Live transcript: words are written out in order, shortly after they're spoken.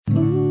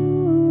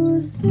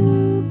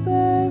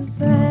Super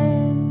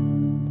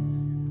Friends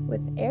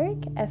with Eric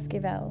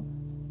Esquivel.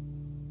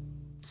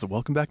 So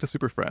welcome back to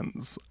Super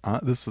Friends.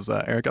 This is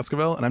Eric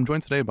Esquivel, and I'm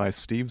joined today by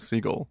Steve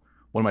Seagle,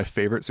 one of my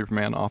favorite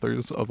Superman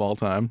authors of all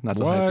time. Not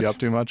to hype you up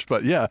too much,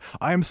 but yeah,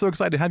 I am so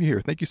excited to have you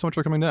here. Thank you so much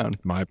for coming down.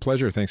 My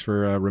pleasure. Thanks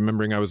for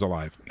remembering I was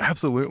alive.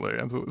 Absolutely.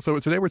 So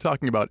today we're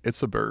talking about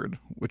It's a Bird,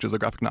 which is a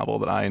graphic novel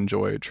that I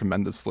enjoy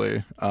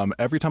tremendously.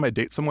 Every time I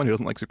date someone who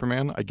doesn't like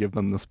Superman, I give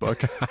them this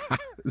book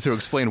to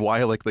explain why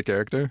I like the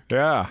character.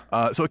 Yeah.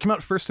 So it came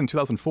out first in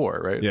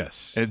 2004, right?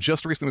 Yes. And it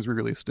just recently was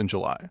re-released in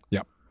July.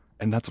 Yep.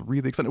 And that's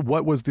really exciting.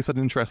 What was the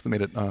sudden interest that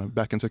made it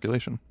back in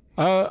circulation?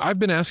 I've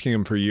been asking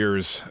him for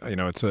years. You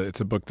know, it's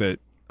a book that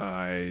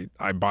I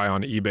buy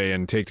on eBay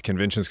and take to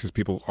conventions because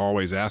people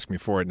always ask me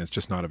for it and it's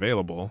just not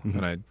available. Mm-hmm.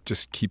 And I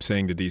just keep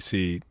saying to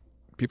DC,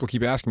 people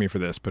keep asking me for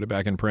this, put it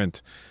back in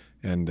print.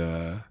 And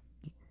the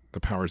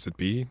powers that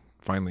be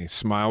finally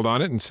smiled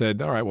on it and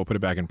said, all right, we'll put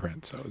it back in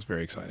print. So it was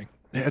very exciting.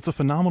 Yeah, it's a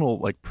phenomenal,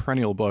 like,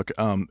 perennial book.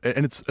 And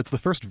it's the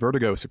first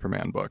Vertigo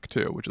Superman book,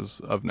 too, which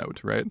is of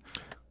note, right?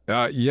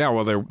 Yeah,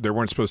 well, there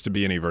weren't supposed to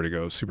be any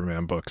Vertigo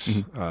Superman books,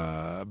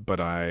 mm-hmm. But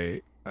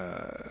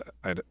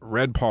I'd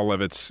read Paul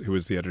Levitz, who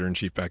was the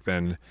editor-in-chief back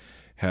then,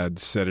 had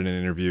said in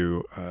an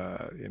interview,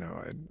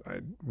 I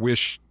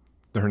wish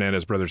the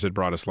Hernandez brothers had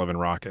brought us Love and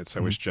Rockets. I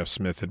wish Jeff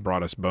Smith had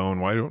brought us Bone.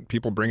 Why don't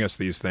people bring us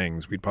these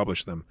things? We'd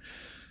publish them.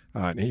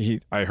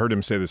 I heard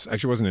him say this.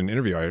 Actually, it wasn't an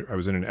interview. I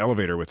was in an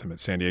elevator with him at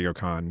San Diego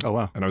Con. Oh,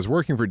 wow. And I was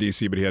working for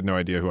DC, but he had no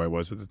idea who I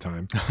was at the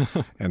time.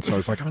 And so I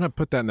was like, I'm going to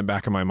put that in the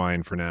back of my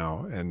mind for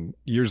now. And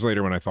years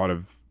later, when I thought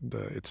of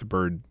the It's a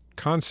Bird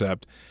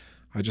concept,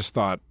 I just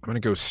thought, I'm going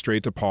to go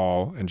straight to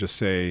Paul and just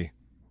say,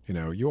 you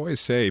know, you always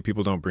say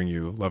people don't bring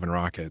you Love and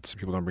Rockets,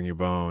 people don't bring you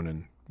Bone,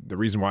 and the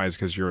reason why is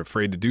because you're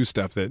afraid to do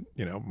stuff that,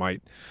 you know,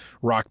 might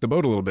rock the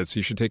boat a little bit. So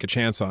you should take a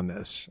chance on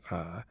this.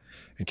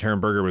 And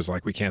Karen Berger was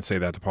like, we can't say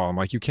that to Paul. I'm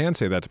like, you can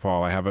say that to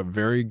Paul. I have a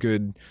very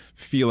good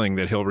feeling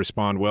that he'll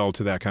respond well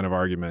to that kind of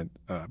argument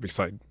because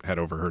I had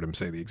overheard him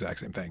say the exact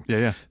same thing.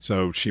 Yeah.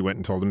 So she went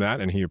and told him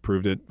that, and he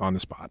approved it on the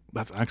spot.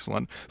 That's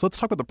excellent. So let's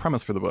talk about the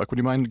premise for the book. Would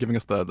you mind giving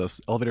us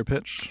the elevator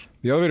pitch?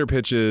 The elevator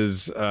pitch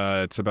is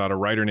it's about a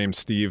writer named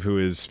Steve who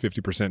is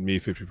 50%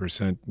 me,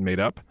 50% made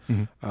up,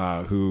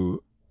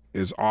 who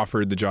is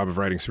offered the job of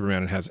writing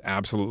Superman and has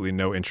absolutely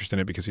no interest in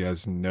it because he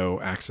has no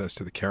access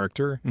to the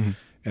character. Mm-hmm.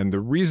 And the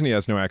reason he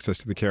has no access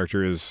to the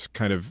character is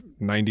kind of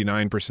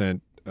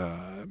 99%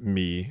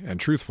 me and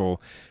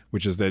truthful,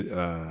 which is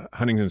that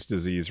Huntington's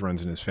disease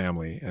runs in his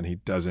family and he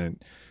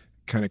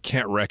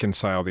can't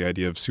reconcile the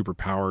idea of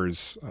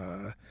superpowers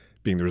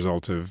being the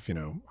result of, you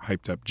know,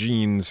 hyped up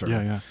genes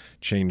or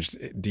changed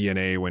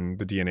DNA when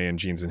the DNA and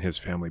genes in his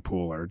family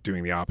pool are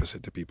doing the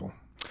opposite to people.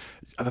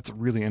 That's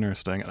really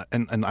interesting,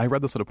 and I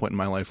read this at a point in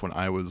my life when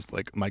I was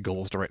like, my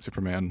goal is to write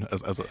Superman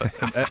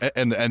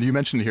and you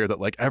mentioned here that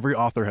like every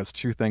author has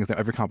two things,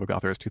 every comic book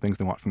author has two things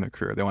they want from their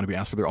career. They want to be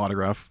asked for their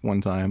autograph one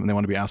time, and they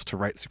want to be asked to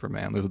write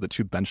Superman. Those are the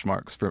two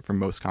benchmarks for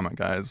most comic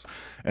guys,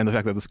 and the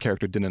fact that this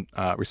character didn't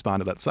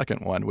respond to that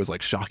second one was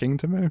like shocking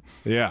to me.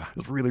 Yeah, it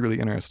was really, really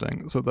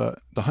interesting. So the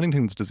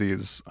Huntington's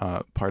disease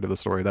part of the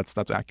story, that's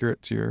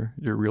accurate to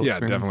your real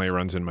experience? Yeah, definitely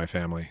runs in my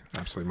family.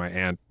 Absolutely, my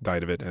aunt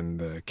died of it, and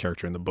the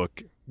character in the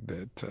book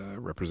that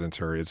represents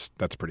her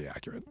that's pretty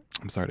accurate.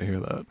 I'm sorry to hear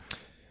that.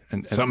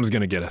 And something's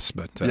going to get us,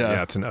 but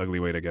it's an ugly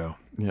way to go.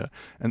 Yeah,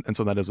 and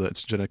so it's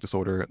a genetic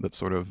disorder that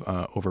sort of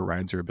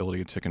overrides your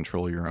ability to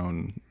control your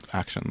own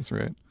actions,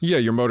 right? Yeah,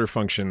 your motor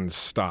functions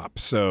stop.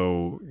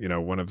 So, you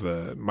know,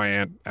 my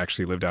aunt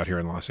actually lived out here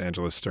in Los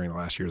Angeles during the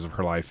last years of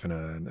her life in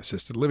an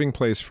assisted living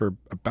place for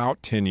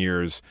about 10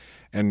 years.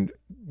 And,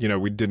 you know,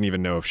 we didn't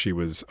even know if she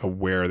was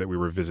aware that we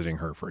were visiting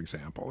her, for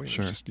example.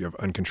 Sure. You have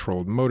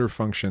uncontrolled motor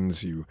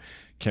functions. You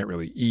can't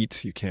really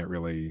eat. You can't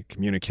really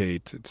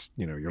communicate. It's,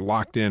 you know, you're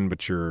locked in,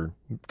 but you're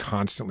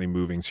constantly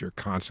moving. So you're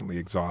constantly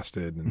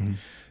exhausted. And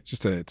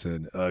it's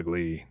an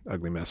ugly,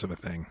 ugly mess of a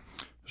thing.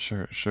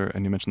 Sure.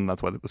 And you mentioned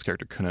that's why this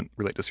character couldn't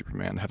relate to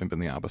Superman, having been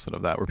the opposite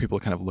of that, where people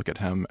kind of look at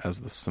him as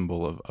the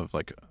symbol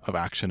of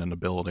action and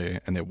ability,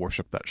 and they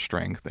worship that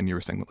strength. And you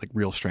were saying that like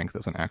real strength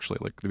isn't actually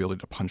like the ability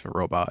to punch a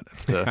robot;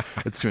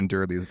 it's to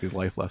endure these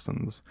life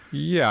lessons.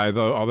 Yeah,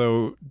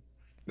 although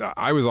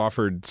I was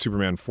offered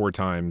Superman 4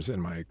 times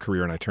in my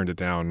career, and I turned it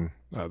down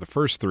the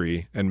first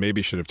 3, and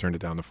maybe should have turned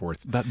it down the 4th.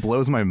 That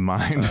blows my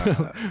mind.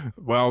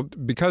 Well,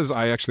 because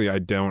I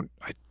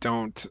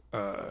don't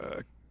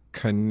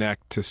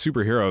connect to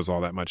superheroes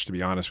all that much, to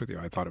be honest with you.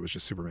 I thought it was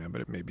just Superman,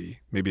 but it may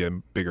be a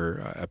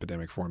bigger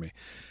epidemic for me.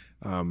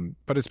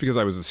 But it's because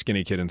I was a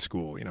skinny kid in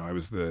school. You know, I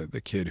was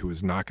the kid who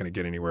was not going to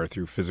get anywhere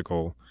through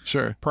physical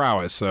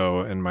prowess.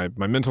 So, and my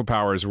mental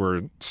powers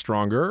were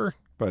stronger,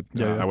 but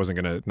I wasn't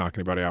going to knock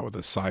anybody out with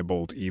a psi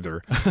bolt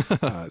either.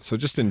 So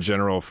just in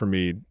general, for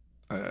me,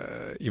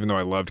 even though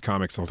I loved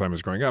comics the whole time I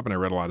was growing up and I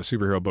read a lot of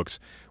superhero books,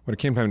 when it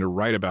came time to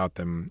write about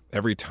them,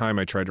 every time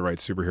I tried to write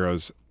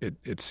superheroes,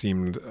 it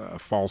seemed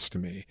false to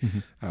me.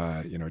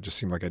 Mm-hmm. It just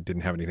seemed like I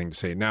didn't have anything to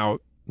say.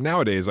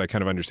 Nowadays, I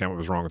kind of understand what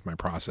was wrong with my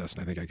process,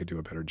 and I think I could do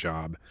a better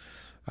job.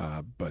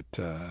 But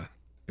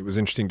it was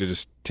interesting to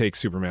just take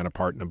Superman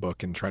apart in a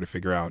book and try to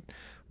figure out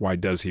why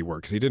does he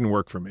work, because he didn't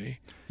work for me.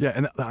 Yeah,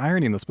 and the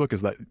irony in this book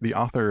is that the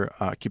author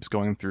keeps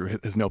going through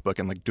his notebook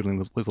and like doodling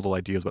these little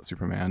ideas about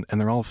Superman, and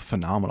they're all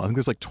phenomenal. I think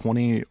there's like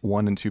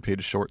 21 and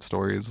 2-page short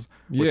stories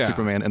with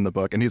Superman in the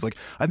book, and he's like,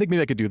 I think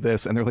maybe I could do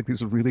this, and they're like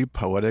these really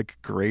poetic,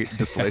 great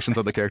distillations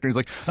of the character. And he's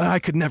like, I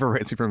could never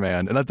write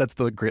Superman, and that's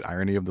the great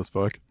irony of this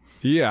book.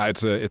 Yeah,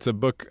 it's a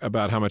book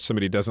about how much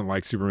somebody doesn't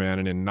like Superman,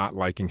 and in not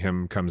liking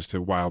him comes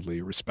to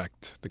wildly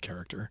respect the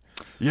character.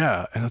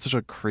 Yeah, and that's such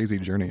a crazy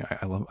journey.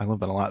 I love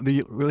that a lot.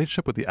 The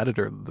relationship with the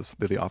editor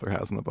that the author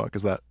has in the book,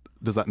 does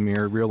that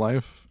mirror real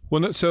life?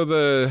 Well, no, so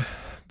the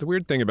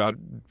weird thing about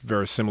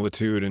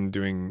verisimilitude and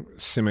doing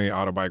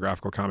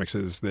semi-autobiographical comics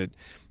is that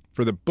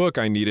for the book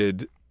I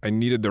needed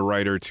the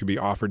writer to be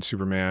offered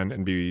Superman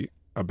and be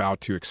about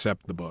to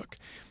accept the book.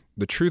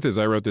 The truth is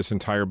I wrote this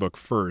entire book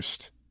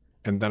first,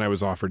 and then I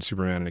was offered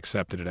Superman and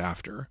accepted it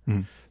after.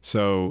 Mm-hmm.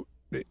 So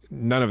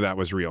none of that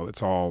was real.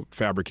 It's all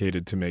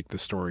fabricated to make the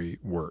story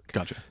work.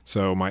 Gotcha.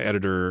 So my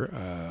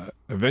editor,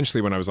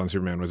 eventually when I was on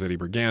Superman, was Eddie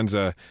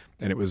Berganza,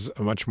 and it was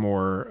a much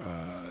more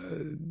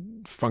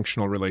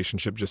functional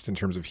relationship just in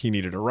terms of he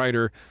needed a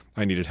writer,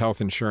 I needed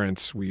health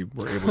insurance. We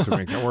were able to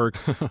make that work.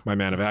 My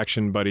Man of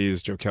Action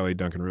buddies, Joe Kelly,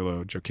 Duncan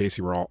Rouleau, Joe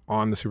Casey, were all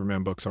on the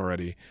Superman books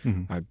already.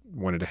 Mm-hmm. I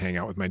wanted to hang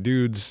out with my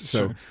dudes.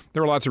 So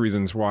there were lots of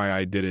reasons why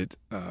I did it,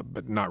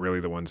 but not really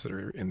the ones that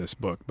are in this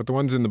book. But the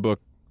ones in the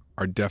book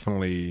are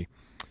definitely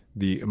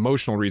the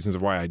emotional reasons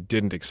of why I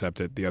didn't accept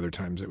it. The other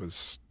times it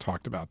was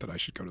talked about that I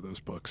should go to those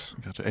books.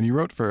 Gotcha. And you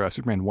wrote for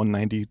Superman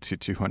 190 to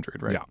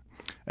 200, right? Yeah.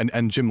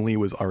 And Jim Lee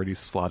was already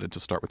slotted to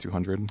start with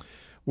 200.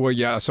 Well,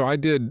 yeah. So I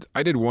did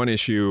one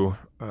issue,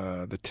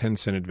 the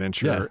 10-cent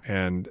adventure,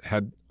 and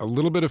had a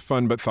little bit of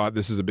fun, but thought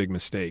this is a big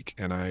mistake.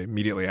 And I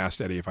immediately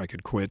asked Eddie if I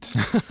could quit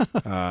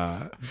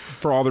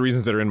for all the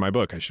reasons that are in my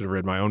book. I should have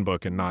read my own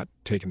book and not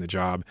taken the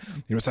job.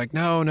 He was like,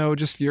 no,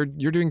 just you're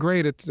doing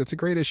great. It's a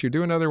great issue.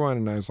 Do another one.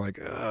 And I was like,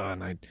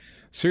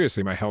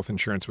 seriously, my health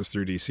insurance was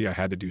through DC. I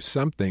had to do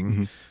something.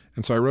 Mm-hmm.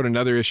 And so I wrote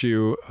another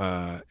issue,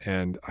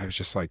 and I was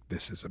just like,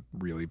 this is a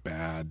really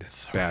bad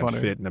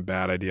fit and a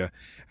bad idea.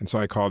 And so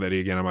I called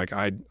Eddie again. I'm like,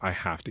 I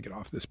have to get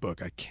off this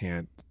book. I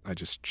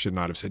just should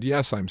not have said,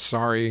 yes, I'm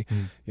sorry.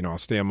 Mm. I'll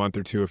stay a month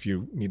or two if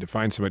you need to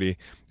find somebody.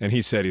 And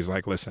he's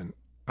like, listen,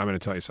 I'm going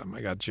to tell you something.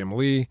 I got Jim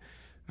Lee.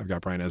 I've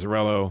got Brian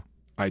Azzarello.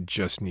 I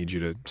just need you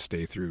to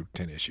stay through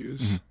 10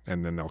 issues,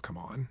 and then they'll come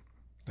on.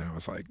 And I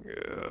was like,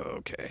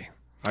 okay.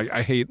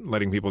 I hate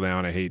letting people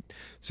down. I hate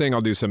saying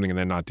I'll do something and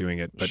then not doing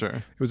it. But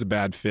it was a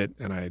bad fit,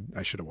 and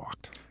I should have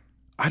walked.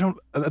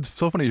 That's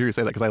so funny to hear you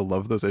say that, because I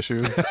love those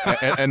issues.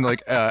 and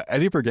like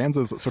Eddie Berganza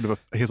is sort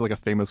of he has like a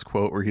famous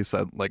quote where he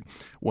said, like,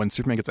 when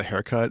Superman gets a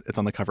haircut, it's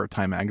on the cover of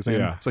Time magazine.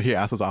 Yeah. So he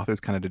asks his authors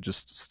kind of to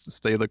just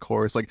stay the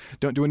course. Like,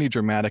 don't do any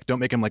dramatic. Don't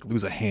make him like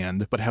lose a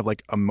hand, but have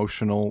like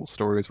emotional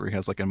stories where he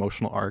has like an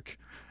emotional arc,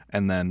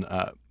 and then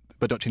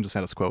but don't change the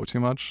status quo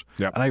too much.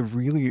 Yep. And I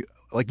really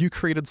you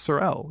created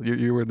Sorel.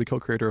 You were the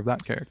co-creator of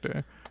that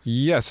character.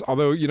 Yes,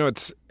 although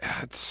it's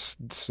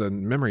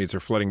memories are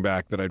flooding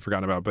back that I'd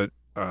forgotten about. But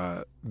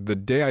the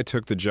day I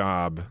took the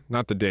job,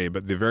 not the day,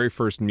 but the very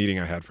first meeting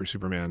I had for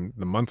Superman,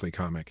 the monthly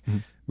comic,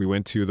 we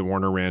went to the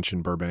Warner Ranch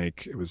in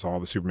Burbank. It was all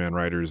the Superman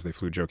writers. They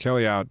flew Joe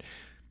Kelly out.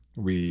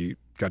 We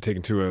got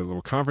taken to a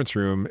little conference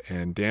room,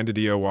 and Dan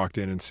DiDio walked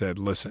in and said,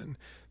 listen,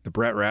 the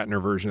Brett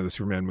Ratner version of the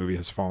Superman movie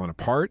has fallen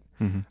apart.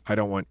 Mm-hmm. I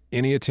don't want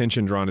any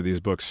attention drawn to these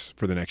books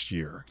for the next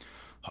year.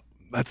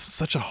 That's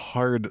such a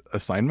hard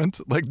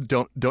assignment. Like,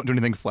 don't do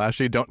anything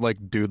flashy. Don't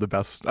do the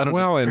best.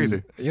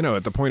 Crazy. And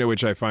at the point at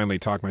which I finally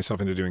talked myself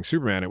into doing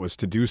Superman, it was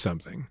to do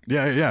something.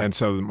 Yeah. And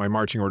so my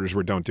marching orders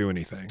were don't do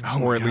anything,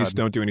 or at least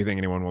don't do anything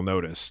anyone will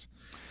notice.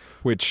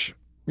 Which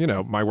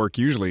my work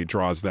usually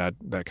draws that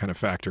kind of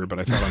factor, but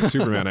I thought on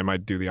Superman I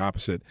might do the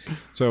opposite.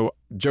 So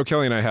Joe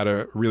Kelly and I had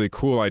a really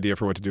cool idea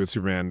for what to do with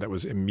Superman that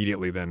was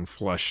immediately then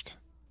flushed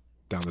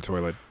down the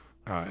toilet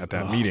at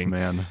that meeting.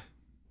 Man.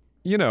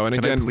 And Can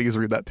again, I please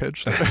read that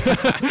pitch?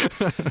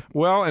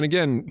 Well, and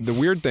again, the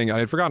weird thing, I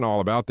had forgotten all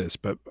about this,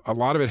 but a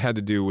lot of it had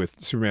to do with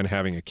Superman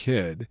having a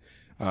kid,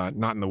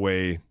 not in the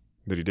way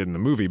that he did in the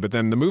movie, but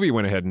then the movie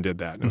went ahead and did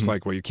that. And it was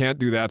like, well, you can't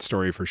do that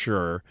story for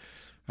sure.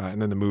 And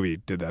then the movie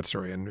did that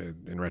story, and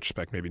in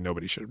retrospect, maybe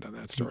nobody should have done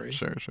that story.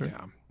 Sure.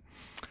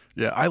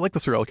 Yeah, I like the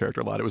Sorel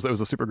character a lot. It was a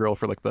Supergirl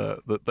for like the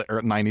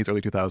 90s,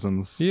 early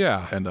 2000s.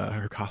 Yeah. And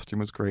her costume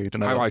was great.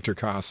 And I liked her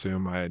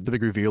costume. The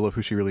big reveal of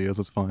who she really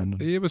is fun.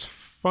 It was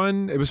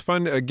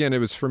fun. Again, it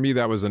was, for me,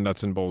 that was a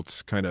nuts and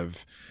bolts kind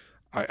of...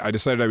 I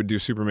decided I would do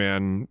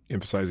Superman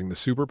emphasizing the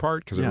super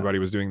part, because everybody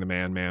was doing the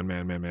man.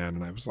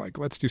 And I was like,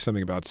 let's do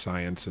something about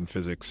science and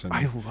physics. And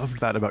I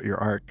loved that about your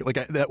arc.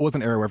 That was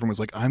an era where everyone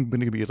was like, I'm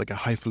going to be like a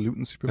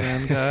highfalutin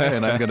Superman guy.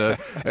 And I'm going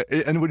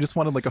to, and we just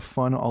wanted like a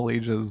fun all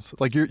ages.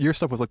 Like your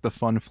stuff was like the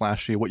fun,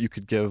 flashy, what you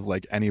could give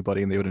like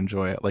anybody and they would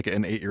enjoy it. Like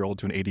an 8-year-old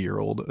to an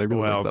 80-year-old. I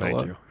really liked that a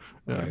lot. Thank you.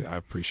 I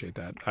appreciate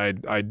that.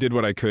 I did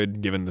what I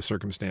could given the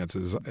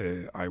circumstances.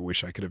 I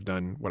wish I could have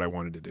done what I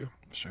wanted to do.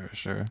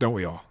 Sure. Don't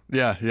we all?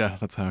 Yeah,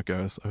 that's how it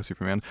goes. Oh,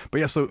 Superman.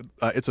 But yeah, so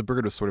It's a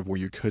Bird was sort of where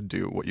you could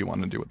do what you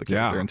want to do with the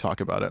character and talk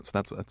about it. So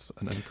that's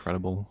an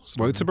incredible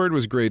story. Well, It's a Bird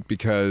was great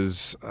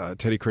because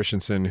Teddy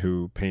Christensen,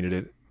 who painted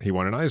it, he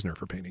won an Eisner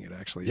for painting it,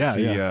 actually.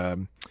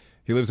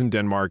 He lives in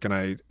Denmark, and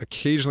I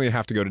occasionally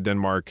have to go to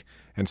Denmark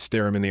and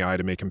stare him in the eye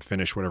to make him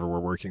finish whatever we're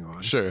working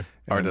on. Sure.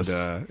 Artists.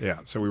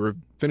 So we were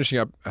finishing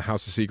up a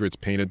House of Secrets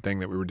painted thing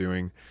that we were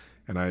doing,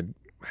 and I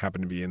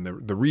happened to be in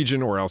the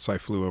region, or else I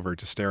flew over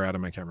to stare at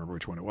him. I can't remember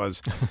which one it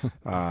was.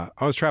 I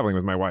was traveling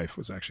with my wife,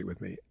 was actually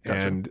with me. Gotcha.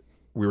 And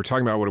we were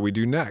talking about what do we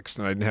do next,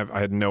 and I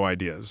had no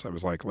ideas. I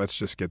was like, let's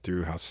just get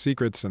through House of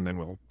Secrets, and then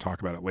we'll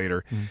talk about it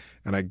later.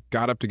 And I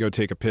got up to go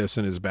take a piss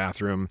in his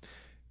bathroom,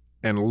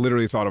 and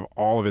literally thought of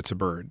all of It's a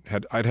Bird.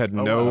 I'd had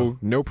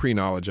no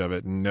pre-knowledge of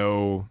it,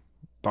 no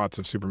thoughts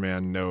of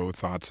Superman, no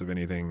thoughts of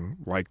anything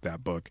like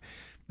that book.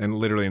 And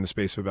literally in the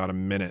space of about a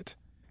minute,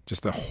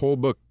 just the whole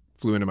book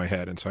flew into my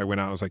head. And so I went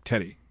out and I was like,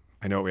 Teddy,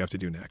 I know what we have to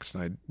do next.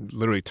 And I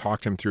literally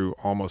talked him through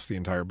almost the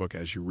entire book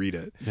as you read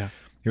it. Yeah.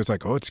 He was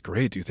like, oh, it's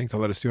great. Do you think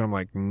they'll let us do it? I'm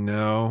like,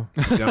 no,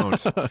 I don't.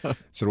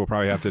 So we'll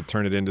probably have to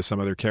turn it into some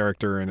other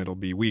character and it'll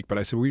be weak. But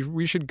I said,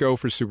 we should go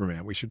for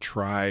Superman. We should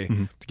try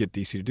to get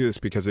DC to do this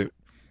because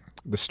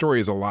the story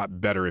is a lot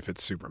better if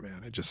it's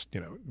Superman. It just,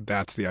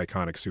 that's the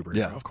iconic superhero.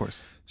 Yeah, of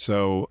course.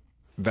 So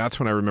that's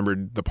when I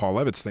remembered the Paul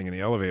Levitz thing in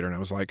the elevator. And I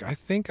was like, I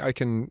think I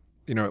can,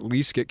 at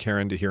least get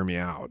Karen to hear me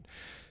out.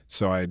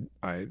 So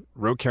I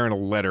wrote Karen a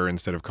letter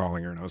instead of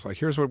calling her. And I was like,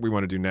 here's what we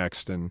want to do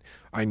next. And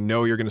I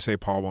know you're going to say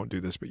Paul won't do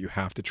this, but you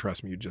have to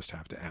trust me. You just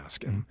have to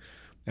ask him.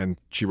 And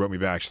she wrote me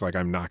back. She's like,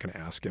 I'm not going to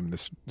ask him.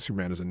 This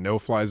Superman is a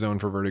no-fly zone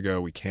for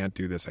Vertigo. We can't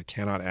do this. I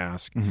cannot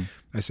ask.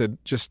 I said,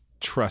 just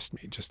trust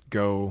me. Just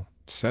go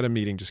set a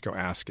meeting. Just go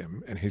ask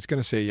him. And he's going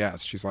to say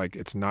yes. She's like,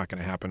 it's not going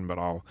to happen, but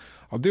I'll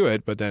do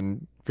it. But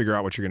then figure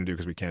out what you're going to do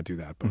because we can't do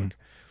that book.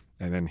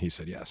 And then he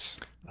said yes.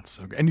 That's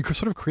so good. And you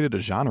sort of created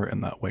a genre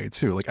in that way,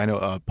 too. Like, I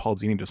know Paul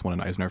Dini just won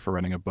an Eisner for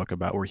writing a book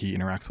about where he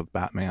interacts with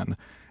Batman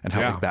and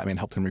how Batman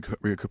helped him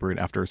recuperate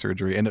after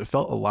surgery. And it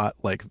felt a lot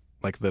like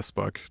this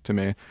book to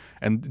me.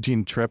 And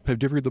Gene Tripp,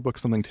 have you ever read the book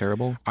Something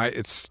Terrible?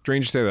 It's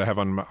strange to say that I have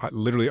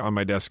literally on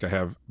my desk, I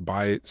have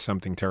Buy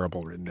Something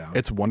Terrible written down.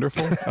 It's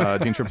wonderful.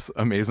 Gene Tripp's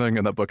amazing,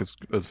 and that book is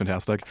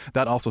fantastic.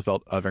 That also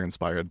felt very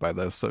inspired by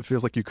this. So it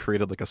feels like you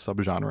created like a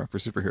subgenre for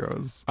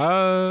superheroes.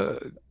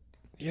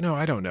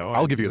 I don't know.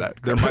 I'll give you that.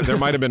 There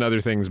might have been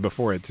other things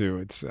before it too.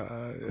 It's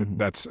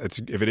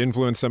if it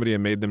influenced somebody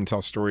and made them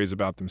tell stories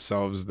about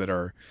themselves that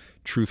are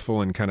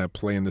truthful and kind of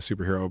play in the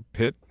superhero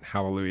pit.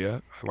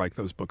 Hallelujah! I like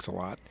those books a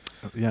lot.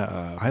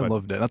 Yeah, I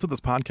loved it. That's what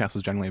this podcast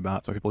is generally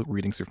about. So people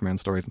reading Superman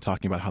stories and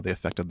talking about how they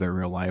affected their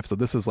real life. So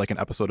this is like an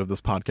episode of this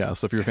podcast.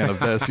 So if you're a fan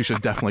of this, you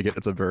should definitely get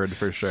It's a Bird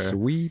for sure.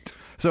 Sweet.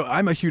 So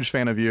I'm a huge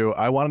fan of you.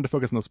 I wanted to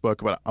focus on this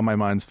book, but my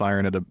mind's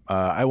firing it.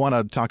 I want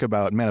to talk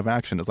about Man of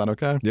Action. Is that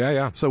okay?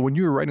 Yeah. So when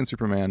you were writing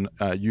Superman,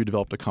 you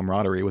developed a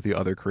camaraderie with the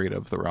other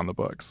creatives that were on the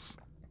books.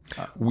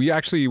 We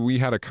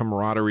had a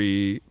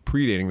camaraderie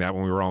predating that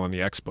when we were all in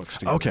the X books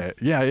together. Okay.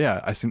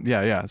 Yeah.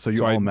 So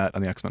you all met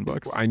on the X-Men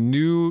books. I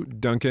knew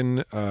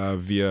Duncan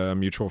via a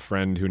mutual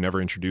friend who never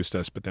introduced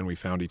us, but then we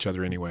found each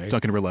other anyway.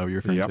 Duncan Rillo,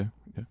 your friend too.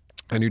 Yeah.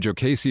 I knew Joe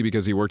Casey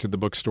because he worked at the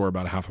bookstore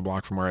about a half a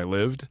block from where I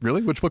lived.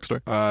 Really? Which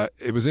bookstore?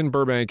 It was in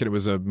Burbank, and it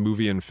was a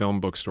movie and film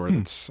bookstore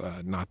that's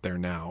not there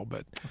now,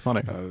 but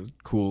funny.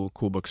 Cool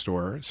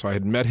bookstore. So I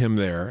had met him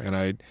there, and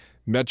I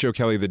met Joe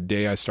Kelly the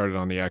day I started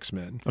on the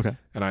X-Men. Okay.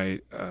 And I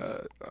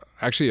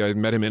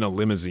met him in a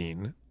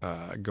limousine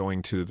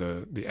going to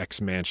the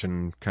X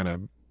Mansion kind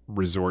of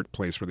resort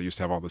place where they used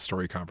to have all the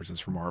story conferences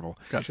for Marvel.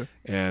 Gotcha.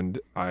 And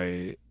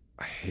I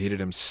hated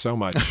him so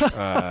much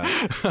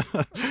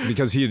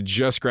because he had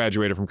just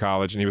graduated from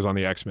college and he was on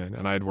the X-Men,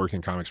 and I had worked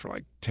in comics for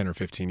like 10 or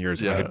 15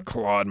 years. And I had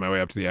clawed my way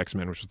up to the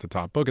X-Men, which was the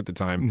top book at the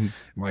time.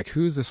 I'm like,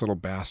 who's this little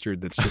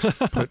bastard that's just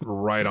put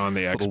right on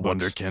the X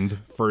books?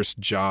 Wonderkind. First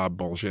job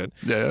bullshit.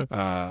 Yeah.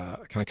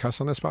 Can I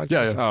cuss on this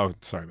podcast? Yeah. Oh,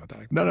 sorry about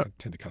that. No. I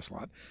tend to cuss a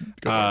lot.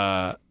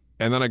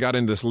 And then I got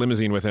into this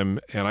limousine with him,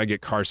 and I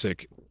get car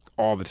sick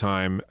all the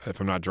time if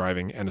I'm not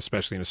driving, and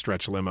especially in a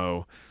stretch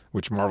limo,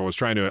 which Marvel was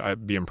trying to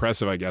be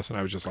impressive, I guess. And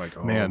I was just like,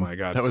 oh, my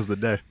God. That was the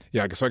day.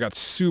 Yeah, so I got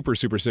super,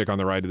 super sick on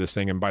the ride to this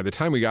thing. And by the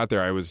time we got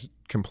there, I was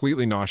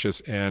completely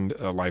nauseous and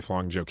a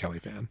lifelong Joe Kelly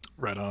fan.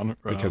 Right on.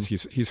 Because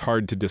he's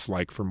hard to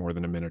dislike for more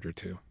than a minute or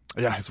two.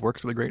 Yeah, his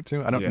work's really great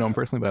too. I don't know him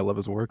personally, but I love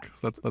his work.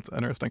 So that's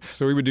interesting.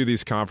 So we would do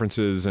these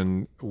conferences,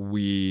 and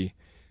when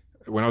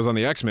I was on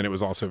the X-Men, it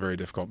was also very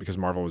difficult because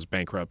Marvel was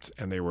bankrupt,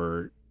 and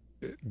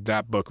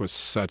that book was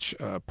such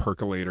a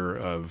percolator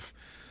of,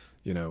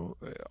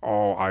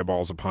 all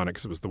eyeballs upon it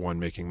because it was the one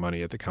making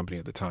money at the company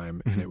at the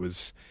time. And it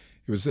was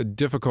a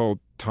difficult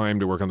time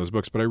to work on those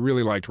books, but I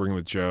really liked working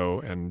with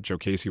Joe, and Joe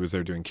Casey was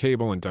there doing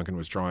Cable, and Duncan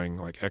was drawing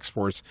like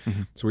X-Force.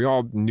 So we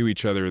all knew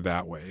each other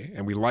that way.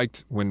 And we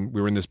liked when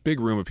we were in this big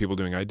room of people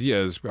doing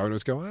ideas, I would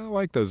always go, I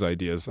like those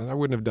ideas. And I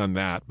wouldn't have done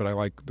that, but I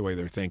like the way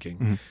they're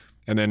thinking.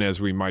 And then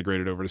as we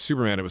migrated over to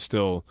Superman, it was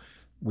still,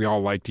 we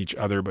all liked each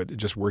other, but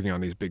just working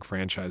on these big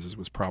franchises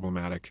was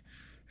problematic.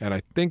 And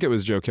I think it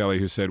was Joe Kelly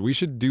who said, we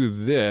should do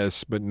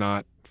this, but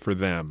not for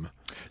them.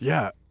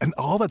 Yeah, and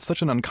all that's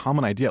such an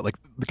uncommon idea. Like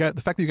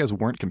the fact that you guys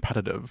weren't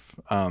competitive,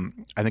 I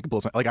think it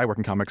blows my, like I work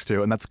in comics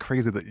too, and that's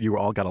crazy that you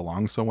all got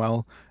along so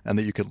well and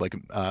that you could like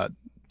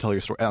tell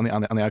your story on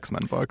the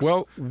X-Men books.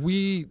 Well,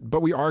 we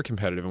are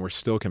competitive, and we're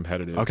still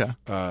competitive. Okay.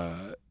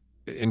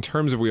 In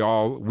terms of we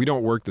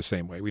don't work the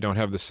same way. We don't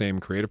have the same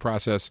creative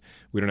process.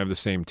 We don't have the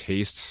same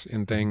tastes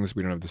in things.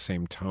 We don't have the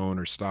same tone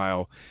or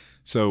style.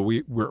 So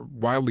we're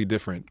wildly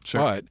different.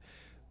 Sure. But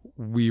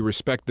we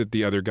respect that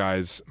the other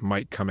guys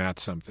might come at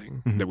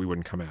something that we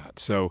wouldn't come at.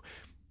 So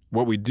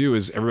what we do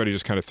is everybody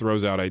just kind of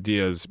throws out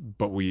ideas,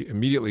 but we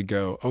immediately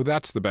go, oh,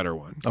 that's the better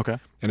one. Okay.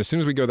 And as soon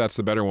as we go, that's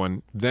the better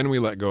one, then we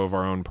let go of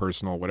our own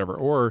personal whatever.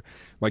 Or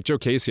like Joe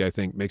Casey, I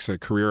think, makes a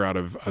career out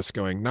of us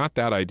going, not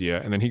that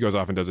idea. And then he goes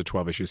off and does a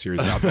 12-issue series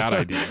about that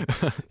idea.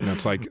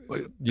 It's like,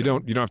 you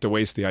don't have to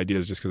waste the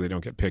ideas just because they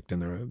don't get picked in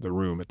the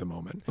room at the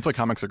moment. That's why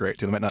comics are great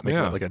too. They might not make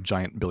like a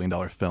giant $1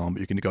 billion film, but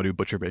you can go do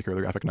Butcher Baker,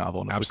 the graphic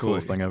novel, and it's the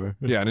coolest thing ever.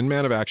 Yeah, and in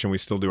Man of Action, we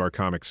still do our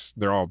comics.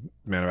 They're all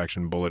Man of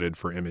Action bulleted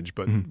for Image,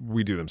 but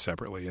we do them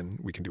separately, and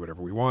we can do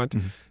whatever we want.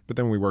 But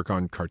then when we work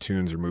on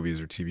cartoons or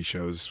movies or TV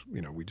shows,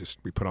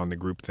 we put on the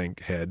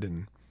groupthink head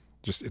and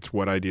just it's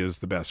what idea is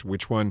the best.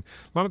 Which one?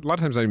 A lot of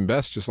times not even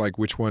best. Just like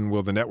which one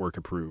will the network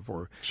approve,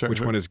 or which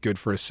one is good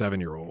for a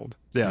 7-year-old.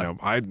 Yeah,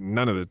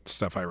 none of the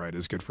stuff I write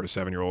is good for a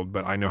 7-year-old,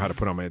 but I know how to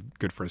put on my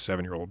good for a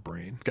 7-year-old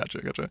brain. Gotcha.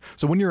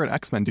 So when you were at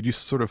X-Men, did you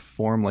sort of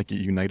form like a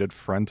united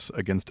front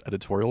against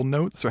editorial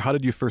notes, or how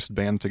did you first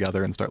band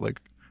together and start like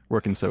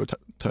working so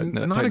tight?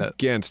 Not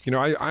against.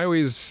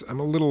 I'm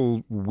a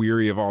little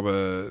weary of all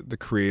the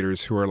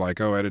creators who are like,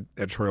 oh,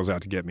 editorial's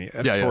out to get me.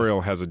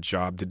 Editorial has a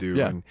job to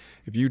do. And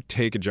if you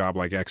take a job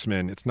like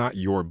X-Men, it's not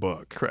your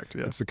book. Correct.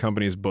 Yeah. It's the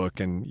company's book,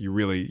 and you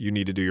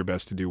need to do your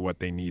best to do what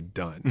they need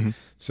done.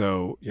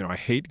 So, I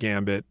hate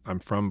Gambit. I'm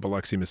from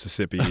Biloxi,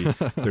 Mississippi.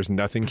 There's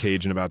nothing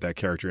Cajun about that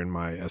character in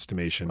my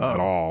estimation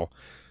at all.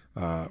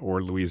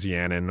 Or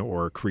Louisianan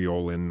or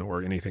Creolan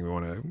or anything we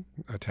want to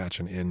attach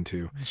an N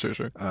to. Sure.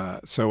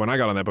 So when I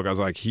got on that book, I was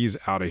like, he's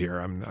out of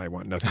here. I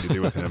want nothing to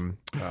do with him.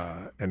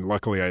 And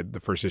luckily, the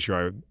first issue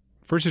I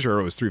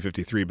wrote was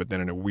 353, but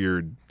then in a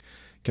weird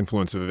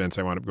confluence of events,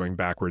 I wound up going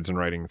backwards and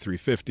writing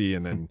 350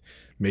 and then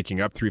making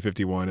up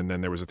 351, and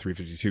then there was a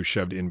 352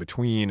 shoved in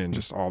between and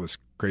just all this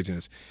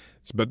craziness.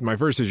 But my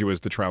first issue was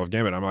The Trial of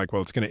Gambit. I'm like,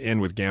 well, it's going to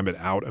end with Gambit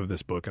out of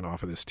this book and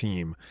off of this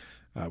team.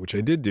 Which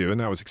I did do, and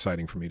that was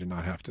exciting for me to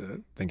not have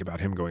to think about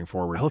him going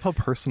forward. I love how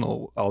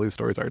personal all these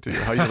stories are to you.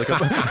 How you look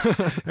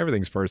at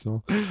everything's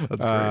personal.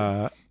 That's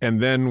great. And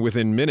then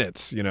within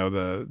minutes,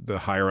 the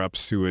higher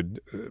ups who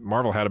would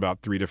Marvel had about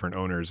 3 different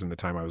owners in the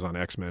time I was on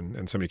X-Men,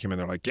 and somebody came in,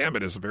 they're like,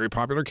 Gambit is a very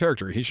popular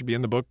character. He should be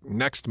in the book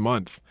next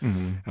month.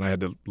 And I had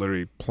to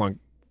literally plunk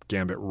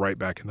Gambit right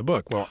back in the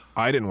book. Well,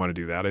 I didn't want to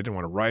do that. I didn't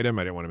want to write him.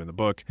 I didn't want him in the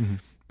book.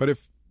 But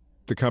if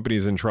the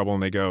company's in trouble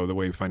and they go, the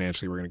way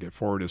financially we're going to get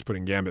forward is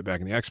putting Gambit back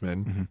in the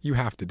X-Men, you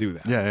have to do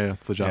that. Yeah,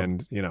 it's the job.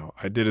 And,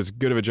 I did as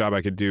good of a job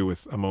I could do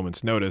with a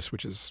moment's notice,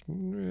 which is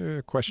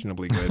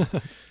questionably good.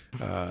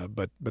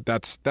 But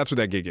that's what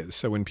that gig is.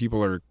 So when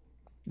people are,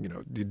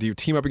 do you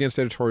team up against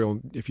editorial?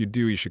 If you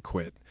do, you should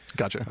quit.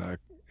 Gotcha.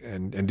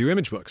 And do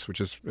Image books,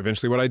 which is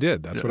eventually what I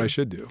did. That's what I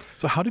should do.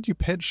 So how did you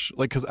pitch?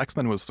 Like, because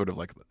X-Men was sort of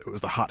like, it was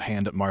the hot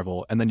hand at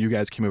Marvel, and then you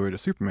guys came over to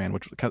Superman,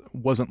 which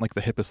wasn't like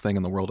the hippest thing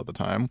in the world at the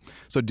time.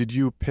 So did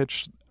you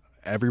pitch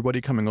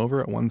everybody coming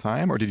over at one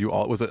time, or did you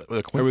all? Was it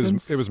a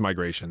coincidence? It was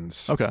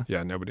migrations. Okay.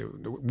 Yeah,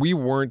 we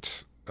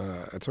weren't.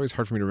 It's always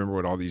hard for me to remember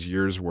what all these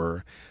years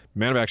were.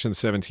 Man of Action's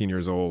 17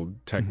 years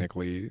old,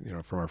 technically,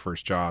 from our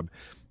first job.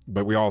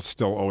 But we all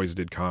still always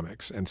did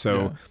comics. And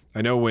so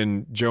I know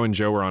when Joe and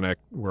Joe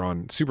were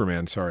on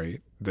Superman,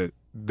 that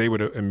they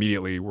would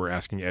immediately were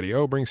asking Eddie,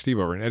 oh, bring Steve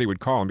over. And Eddie would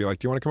call and be like,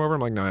 do you want to come over? I'm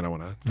like, no, I don't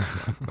want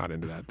to. Not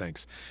into that.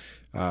 Thanks.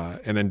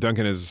 And then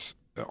Duncan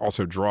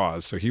also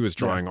draws. So he was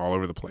drawing all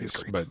over the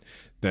place. But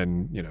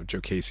then,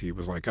 Joe Casey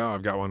was like, oh,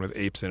 I've got one with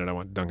apes in it. I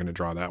want Duncan to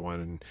draw that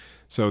one. And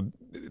so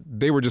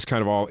they were just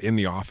kind of all in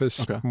the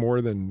office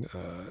more than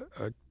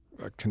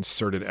a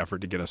concerted effort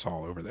to get us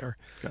all over there.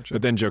 Gotcha.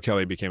 But then Joe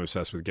Kelly became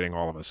obsessed with getting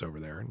all of us over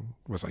there and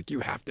was like,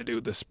 you have to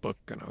do this book.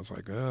 And I was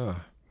like, ugh.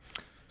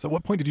 So at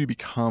what point did you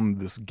become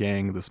this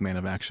gang, this Man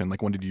of Action?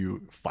 Like, when did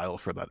you file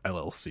for that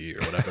LLC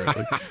or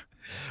whatever?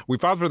 We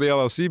filed for the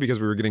LLC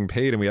because we were getting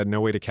paid and we had no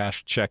way to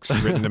cash checks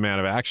written to Man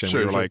of Action.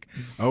 We were like,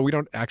 oh, we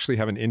don't actually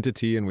have an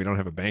entity and we don't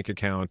have a bank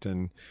account,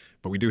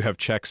 but we do have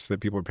checks that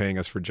people are paying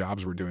us for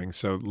jobs we're doing.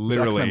 So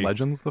literally, was X-Men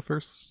Legends the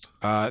first?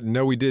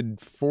 No, we did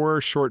 4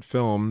 short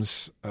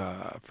films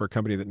for a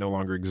company that no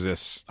longer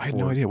exists. I had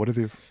no idea. What are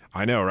these?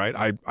 I know,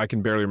 right? I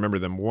can barely remember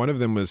them. One of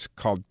them was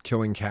called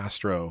Killing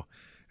Castro.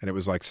 And it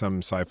was like some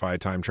sci-fi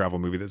time travel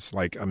movie that's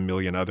like a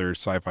million other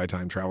sci-fi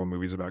time travel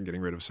movies about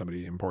getting rid of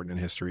somebody important in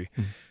history.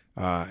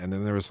 And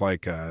then there was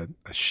like a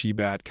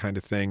she-bat kind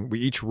of thing. We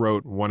each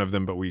wrote one of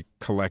them, but we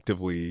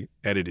collectively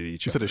edited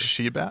each other. Is it a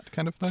she-bat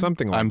kind of thing?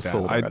 Something like I'm that.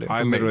 sold already. It's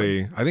I amazing.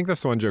 literally, I think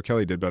that's the one Joe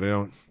Kelly did, but I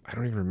don't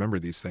even remember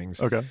these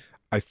things. Okay.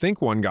 I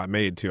think one got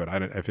made too.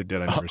 If it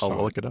did, I never saw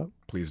I'll look it up.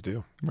 Please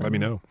do. Let me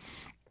know.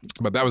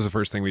 But that was the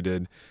first thing we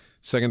did.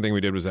 Second thing we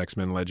did was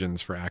X-Men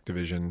Legends for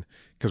Activision,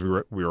 because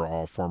we were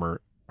all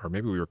former, or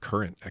maybe we were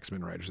current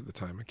X-Men writers at the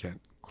time. I can't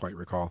quite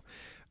recall.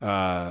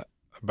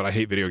 But I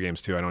hate video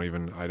games too. I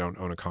don't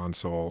own a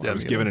console. Yeah, I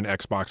was given an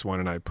Xbox One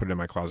and I put it in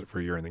my closet for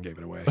a year and then gave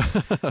it away.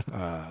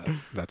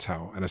 That's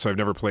how. And so I've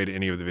never played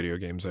any of the video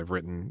games I've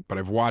written, but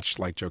I've watched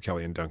like Joe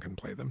Kelly and Duncan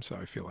play them. So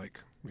I feel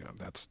like,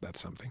 that's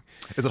something.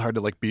 Is it hard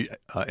to like be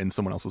in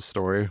someone else's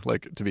story,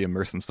 like to be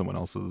immersed in someone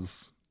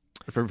else's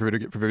for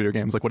video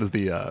games? Like, what is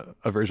the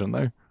aversion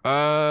there?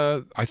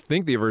 I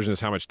think the aversion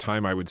is how much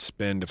time I would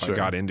spend if I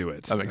got into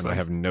it. That makes sense. I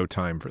have no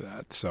time for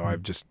that. So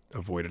I've just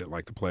avoided it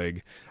like the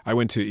plague. I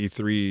went to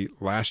E3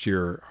 last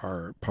year.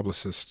 Our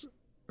publicist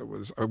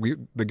was,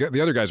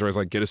 the other guys were always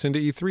like, get us into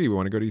E3. We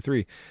want to go to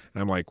E3.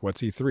 And I'm like,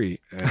 what's E3?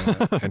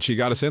 And she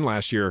got us in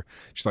last year.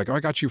 She's like, oh, I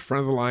got you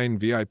front of the line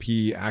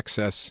VIP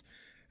access.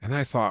 And then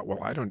I thought, well,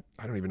 I don't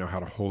even know how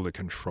to hold a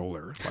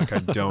controller. Like I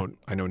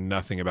know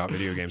nothing about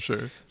video games.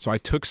 Sure. So I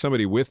took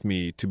somebody with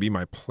me to be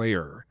my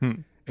player.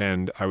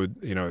 And I would,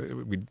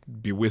 we'd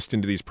be whisked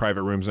into these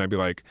private rooms and I'd be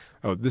like,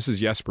 oh, this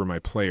is Jesper, my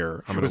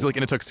player. Was he like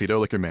in a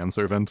tuxedo, like your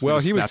manservant? Well,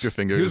 he snap your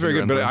fingers. He was very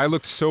good, but I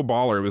looked so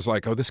baller. It was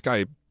like, oh, this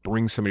guy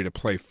brings somebody to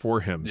play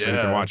for him so he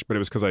can watch. But it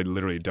was because I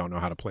literally don't know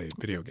how to play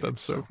video games.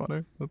 That's so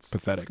funny. That's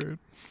pathetic. That's great.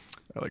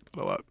 I like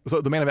that a lot. So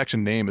the Man of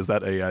Action name, is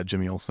that a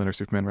Jimmy Olsen or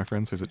Superman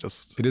reference, or is it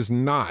just... It is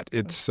not.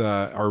 It's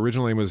our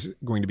original name was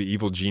going to be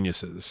Evil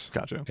Geniuses.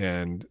 Gotcha.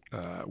 And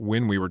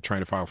when we were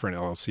trying to file for an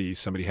LLC,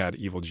 somebody had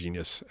Evil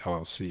Genius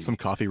LLC. Some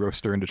coffee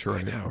roaster in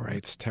Detroit. I know, right?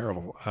 It's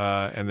terrible.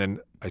 And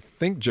then I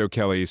think Joe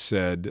Kelly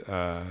said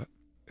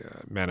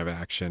Man of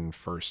Action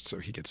first, so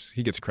he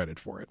gets credit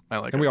for it. I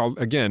like it. And we all,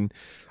 again,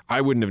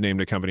 I wouldn't have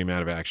named a company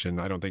Man of Action.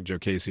 I don't think Joe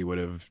Casey would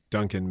have.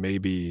 Duncan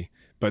maybe.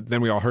 But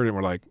then we all heard it and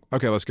we're like,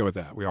 okay, let's go with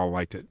that. We all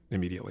liked it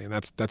immediately. And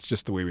that's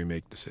just the way we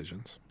make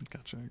decisions.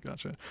 Gotcha.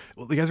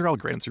 Well, you guys are all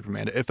great in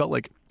Superman. It felt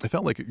like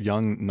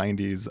young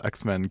 90s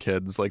X-Men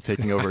kids like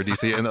taking over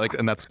DC.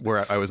 and that's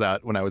where I was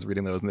at when I was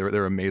reading those, and they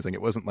were amazing.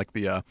 It wasn't like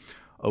the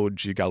oh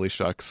gee golly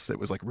shucks. It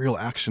was like real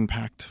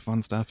action-packed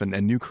fun stuff and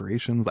new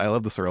creations. I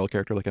love the Sorrel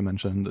character, like I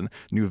mentioned, and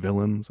new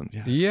villains. And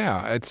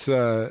yeah, it's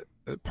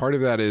part of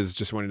that is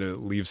just wanting to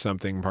leave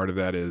something. Part of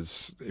that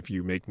is if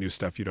you make new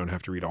stuff, you don't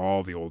have to read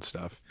all the old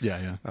stuff.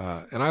 Yeah.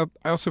 And I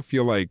also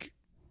feel like,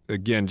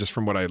 again, just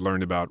from what I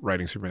learned about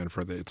writing Superman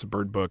for It's a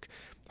Bird book,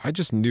 I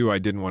just knew I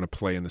didn't want to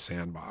play in the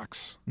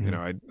sandbox.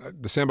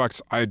 Mm-hmm. The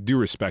sandbox, I do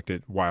respect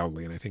it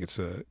wildly, and I think it's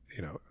a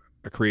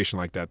creation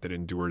like that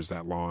endures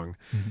that long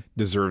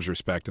deserves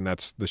respect. And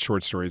that's the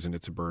short stories in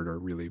It's a Bird are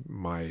really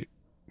my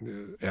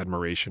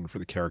admiration for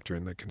the character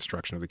and the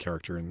construction of the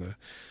character and the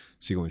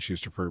Seagle and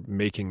Schuster for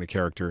making the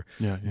character.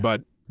 Yeah.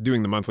 But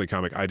doing the monthly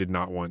comic, I did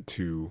not want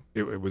to.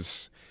 It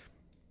was.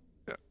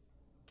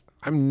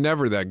 I'm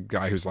never that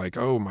guy who's like,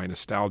 oh, my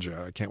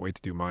nostalgia. I can't wait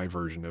to do my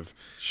version of.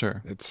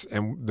 Sure.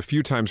 And the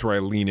few times where I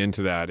lean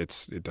into that,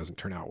 it doesn't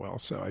turn out well.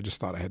 So I just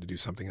thought I had to do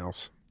something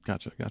else.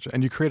 Gotcha.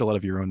 And you create a lot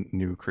of your own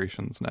new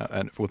creations now,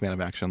 and with Man of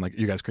Action, like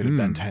you guys created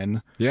Ben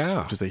 10,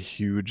 which is a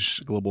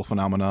huge global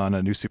phenomenon,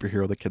 a new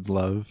superhero that kids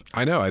love.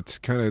 I know, it's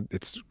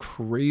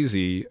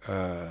crazy.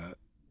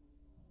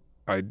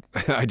 I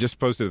just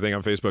posted a thing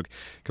on Facebook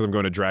because I'm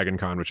going to Dragon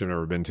Con, which I've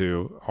never been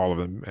to. All of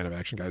the Man of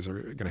Action guys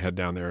are going to head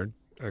down there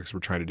because we're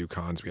trying to do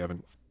cons we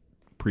haven't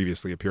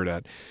previously appeared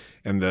at.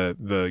 And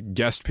the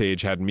guest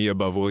page had me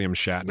above William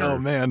Shatner. Oh,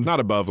 man. Not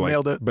above, like,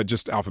 Nailed it. but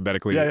just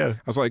alphabetically. Yeah.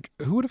 I was like,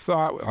 who would have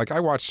thought? Like, I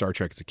watched Star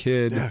Trek as a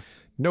kid. Yeah.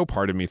 No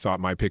part of me thought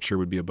my picture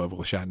would be above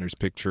Will Shatner's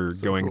picture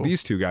going, cool.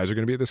 These two guys are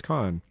going to be at this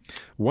con.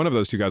 One of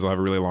those two guys will have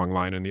a really long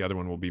line and the other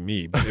one will be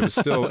me. But it was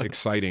still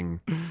exciting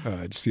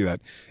to see that.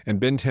 And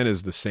Ben 10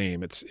 is the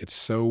same. It's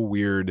so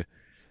weird.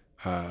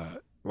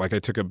 Like I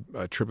took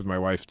a trip with my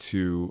wife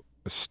to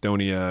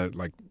Estonia,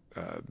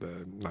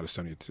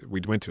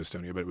 we went to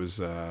Estonia, but it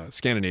was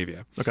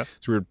Scandinavia. Okay.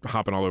 So we were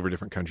hopping all over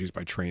different countries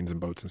by trains and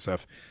boats and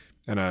stuff.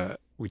 And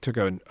we took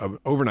an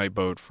overnight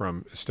boat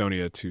from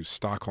Estonia to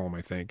Stockholm,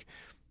 I think.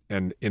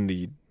 And in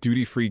the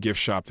duty-free gift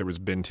shop, there was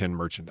Ben 10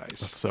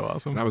 merchandise. That's so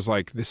awesome. And I was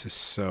like, this is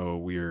so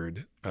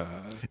weird.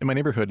 In my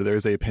neighborhood,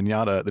 there's a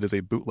piñata that is a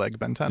bootleg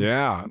Ben 10.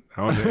 Yeah.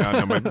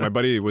 My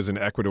buddy was in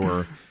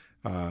Ecuador,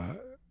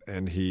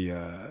 and he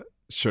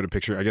showed a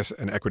picture. I guess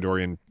an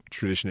Ecuadorian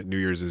tradition at New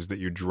Year's is that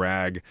you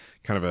drag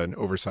kind of an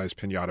oversized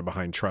piñata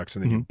behind trucks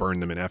and then you burn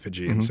them in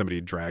effigy. And somebody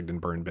dragged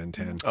and burned Ben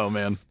 10. Oh,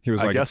 man. He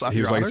was like,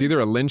 it's either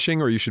a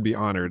lynching or you should be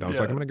honored. I was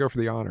like, I'm going to go for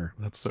the honor.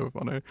 That's so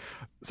funny.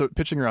 So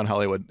pitching around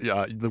Hollywood,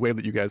 the way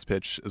that you guys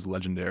pitch is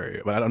legendary,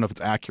 but I don't know if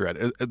it's accurate.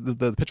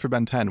 The pitch for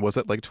Ben 10, was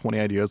it like 20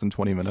 ideas in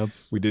 20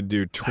 minutes? We did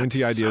do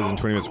 20 ideas in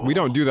 20 minutes. We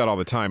don't do that all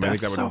the time. I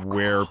think that would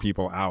wear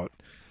people out.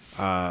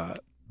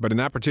 But in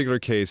that particular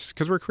case,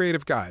 because we're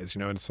creative guys,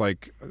 and it's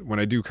like when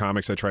I do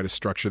comics, I try to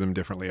structure them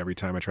differently every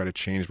time. I try to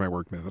change my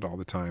work method all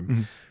the time.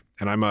 Mm-hmm.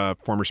 And I'm a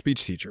former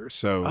speech teacher,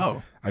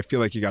 so I feel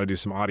like you got to do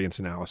some audience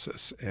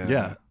analysis.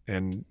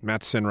 And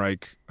Matt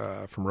Sinreich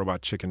from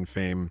Robot Chicken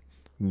fame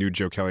knew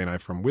Joe Kelly and I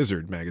from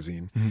Wizard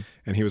magazine. Mm-hmm.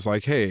 And he was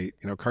like, hey,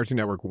 Cartoon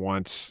Network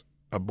wants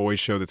a boys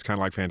show that's kind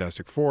of like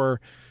Fantastic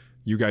Four.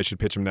 You guys should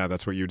pitch them that.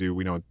 That's what you do.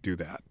 We don't do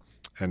that.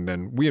 And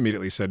then we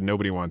immediately said, no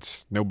boy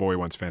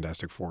wants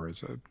Fantastic Four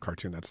as a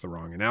cartoon. That's the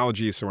wrong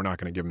analogy. So we're not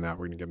going to give them that.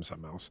 We're going to give them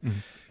something else. Mm-hmm.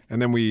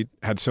 And then we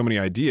had so many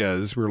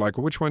ideas. We were like,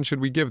 well, which one should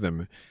we give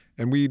them?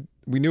 And we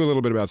knew a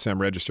little bit about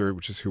Sam Register,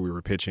 which is who we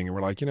were pitching. And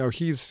we're like,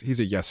 he's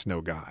a yes-no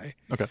guy.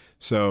 Okay.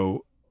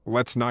 So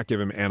let's not give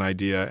him an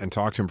idea and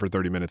talk to him for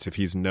 30 minutes if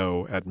he's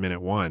no at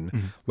minute one.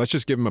 Mm-hmm. Let's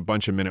just give him a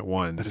bunch of minute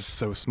ones. That is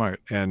so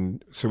smart.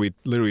 And so we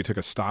literally took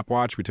a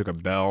stopwatch. We took a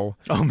bell.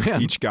 Oh,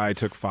 man. Each guy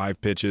took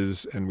 5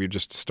 pitches, and we'd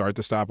just start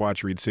the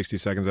stopwatch, read 60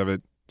 seconds of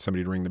it,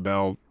 somebody'd ring the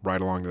bell,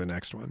 right along to the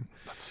next one.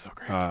 That's so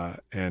great.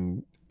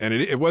 And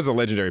it was a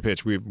legendary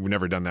pitch. We've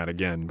never done that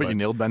again. But you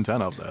nailed Ben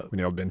 10 off that. We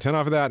nailed Ben 10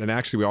 off of that. And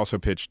actually, we also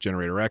pitched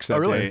Generator X that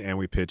day. And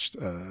we pitched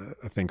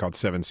a thing called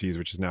Seven Seas,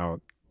 which is now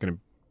going to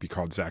be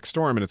called Zach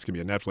Storm, and it's going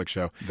to be a Netflix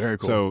show. Very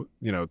cool.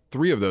 So,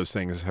 3 of those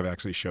things have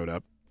actually showed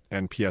up.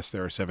 And P.S.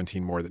 there are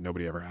 17 more that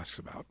nobody ever asks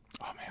about.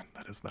 Oh, man,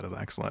 that is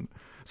excellent.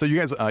 So you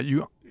guys,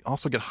 you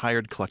also get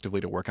hired collectively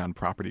to work on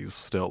properties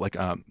still. Like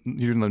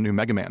you're doing the new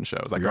Mega Man show.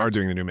 Is that We correct? are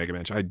doing the new Mega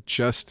Man show. I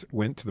just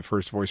went to the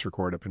first voice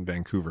record up in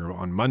Vancouver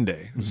on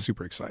Monday. It was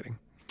super exciting.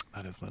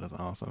 That is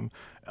awesome.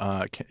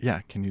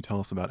 Can you tell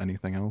us about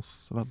anything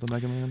else about the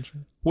Mega Man show?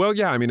 Well,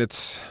 yeah, I mean,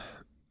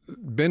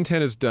 Ben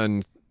 10 has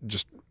done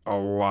just a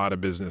lot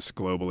of business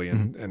globally.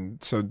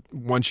 And so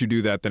once you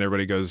do that, then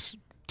everybody goes,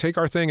 take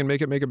our thing and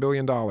make $1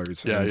 billion.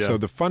 Yeah. So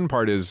the fun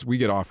part is we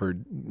get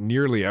offered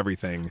nearly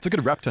everything. It's a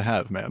good rep to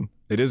have, man.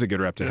 It is a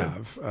good rep to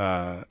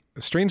have.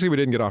 Strangely, we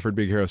didn't get offered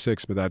Big Hero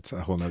 6, but that's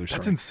a whole nother story.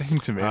 That's insane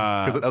to me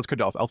because that was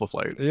good off Alpha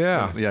Flight.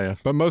 Yeah.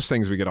 But most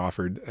things we get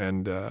offered,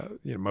 and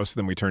most of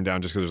them we turn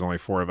down just because there's only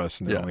 4 of us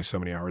and there are only so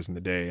many hours in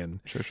the day. And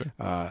sure.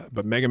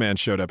 But Mega Man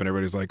showed up, and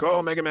everybody's like,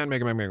 "Oh, Mega Man."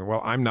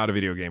 Well, I'm not a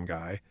video game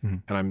guy,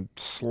 and I'm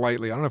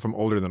slightly—I don't know if I'm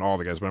older than all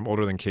the guys, but I'm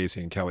older than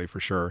Casey and Kelly for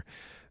sure.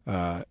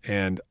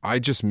 And I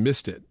just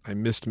missed it. I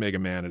missed Mega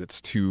Man at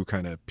its 2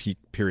 kind of peak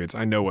periods.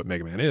 I know what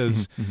Mega Man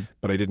is,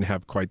 but I didn't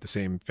have quite the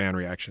same fan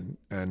reaction.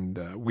 And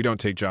we don't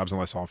take jobs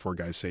unless all 4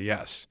 guys say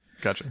yes.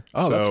 Gotcha.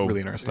 Oh, that's really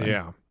interesting.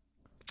 Yeah.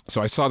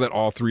 So I saw that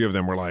all 3 of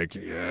them were like,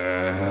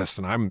 yes.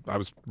 And I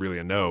was really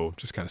a no,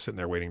 just kind of sitting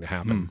there waiting to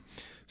happen.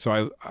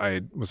 So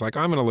I was like,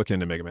 I'm going to look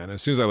into Mega Man. And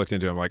as soon as I looked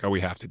into it, I'm like, oh,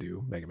 we have to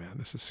do Mega Man.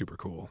 This is super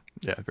cool.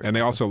 Yeah. And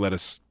they also let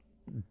us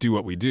do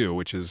what we do,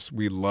 which is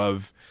we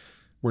love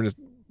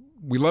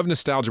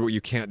nostalgia, but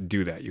you can't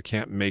do that. You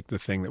can't make the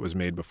thing that was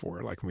made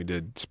before. Like when we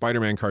did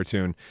Spider-Man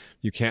cartoon,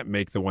 you can't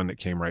make the one that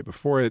came right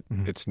before it.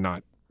 It's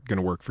not going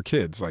to work for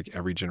kids. Like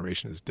every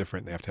generation is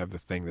different. They have to have the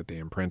thing that they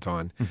imprint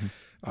on.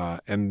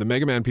 And the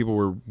Mega Man people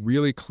were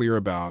really clear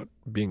about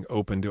being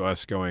open to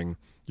us going,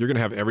 you're going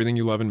to have everything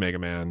you love in Mega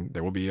Man.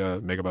 There will be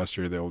a Mega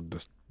Buster.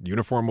 The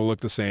uniform will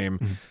look the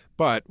same.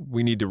 But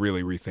we need to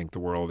really rethink the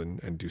world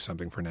and do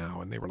something for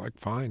now. And they were like,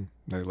 fine.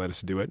 They let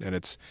us do it. And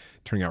it's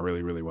turning out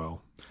really, really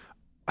well.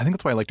 I think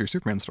that's why I liked your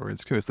Superman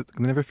stories too. Is that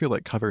they never feel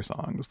like cover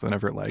songs. They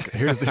never like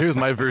here's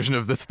my version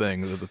of this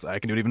thing. I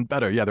can do it even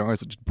better. Yeah, they're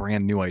always just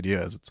brand new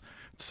ideas. It's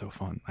so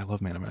fun. I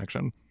love Man of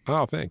Action.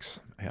 Oh, thanks.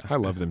 Yeah, I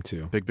love them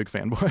too. Big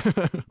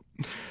fanboy.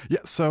 Yeah.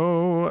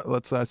 So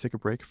let's take a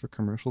break for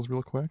commercials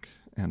real quick.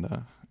 And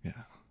 1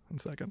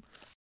 second.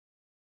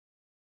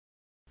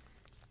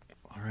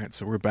 All right.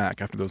 So we're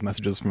back after those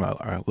messages from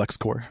our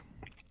LexCorp.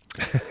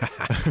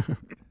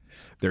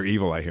 They're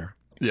evil, I hear.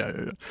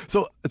 Yeah.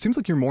 So it seems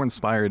like you're more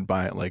inspired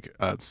by like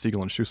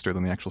Seagle and Schuster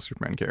than the actual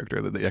Superman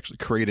character. That they actually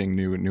creating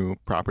new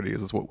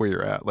properties is where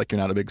you're at. Like you're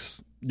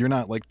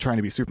not like trying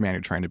to be Superman.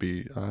 You're trying to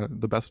be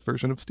the best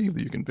version of Steve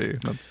that you can be.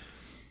 That's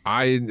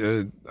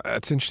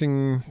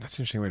interesting. That's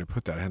an interesting way to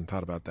put that. I hadn't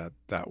thought about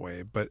that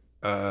way. But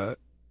I'm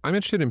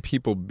interested in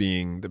people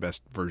being the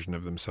best version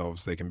of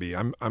themselves they can be.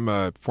 I'm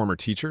a former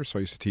teacher, so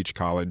I used to teach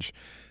college,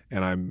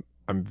 and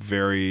I'm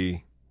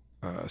very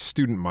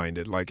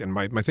student-minded. And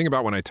my thing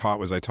about when I taught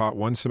was I taught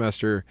 1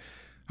 semester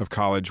of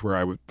college where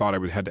I thought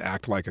I had to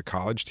act like a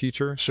college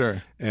teacher.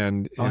 Sure.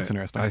 And that's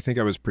interesting. I think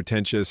I was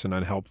pretentious and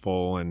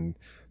unhelpful and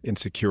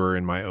insecure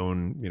in my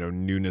own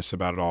newness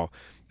about it all.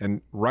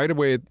 And right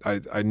away,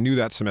 I knew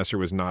that semester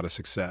was not a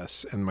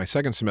success. And my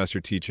second semester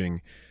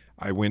teaching,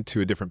 I went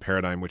to a different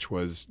paradigm, which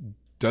was,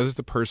 does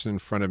the person in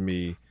front of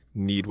me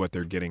need what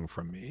they're getting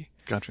from me?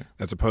 Gotcha.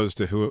 As opposed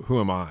to who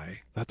am I?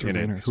 That's in really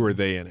it? interesting. Who are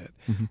they in it?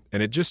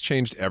 And it just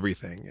changed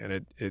everything.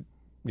 And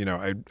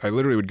I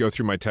literally would go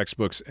through my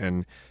textbooks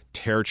and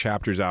tear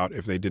chapters out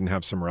if they didn't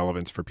have some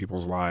relevance for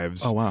people's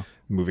lives. Oh, wow.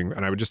 Moving.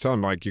 And I would just tell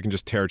them, like, you can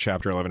just tear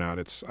chapter 11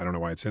 out. I don't know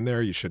why it's in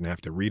there. You shouldn't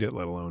have to read it,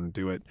 let alone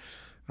do it.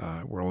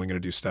 We're only going to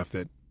do stuff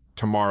that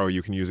tomorrow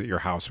you can use at your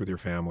house with your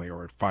family,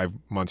 or 5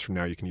 months from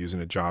now you can use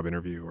in a job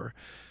interview,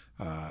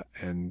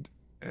 and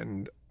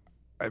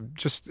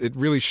it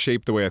really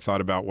shaped the way I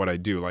thought about what I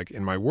do. Like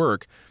in my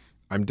work,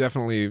 I'm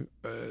definitely,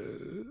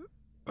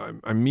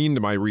 I'm mean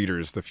to my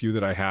readers. The few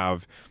that I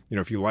have,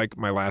 if you like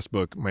my last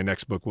book, my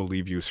next book will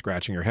leave you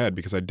scratching your head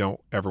because I don't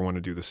ever want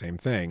to do the same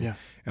thing. Yeah.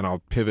 And I'll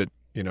pivot,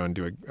 and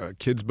do a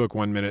kid's book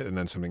one minute and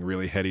then something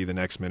really heady the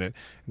next minute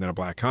and then a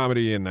black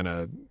comedy and then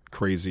a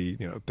crazy,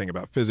 thing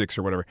about physics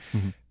or whatever.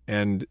 Mm-hmm.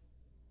 And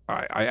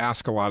I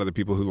ask a lot of the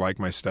people who like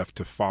my stuff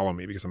to follow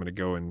me because I'm going to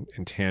go in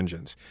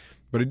tangents.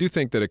 But I do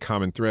think that a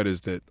common thread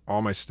is that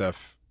all my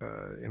stuff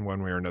in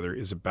one way or another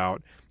is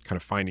about kind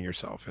of finding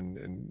yourself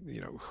and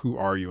who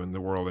are you in the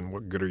world and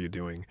what good are you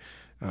doing.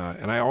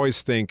 And I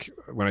always think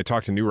when I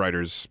talk to new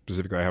writers,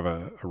 specifically I have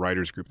a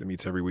writers group that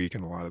meets every week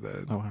and a lot of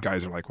the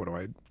guys are like, what do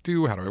I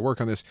do? How do I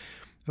work on this?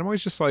 And I'm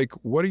always just like,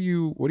 what are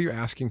you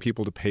asking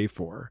people to pay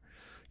for?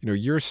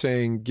 You're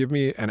saying, give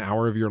me an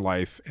hour of your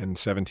life and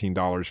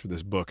 $17 for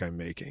this book I'm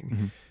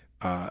making.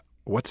 Mm-hmm.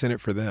 What's in it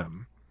for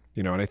them?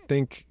 And I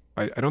think,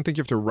 I don't think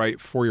you have to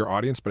write for your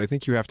audience, but I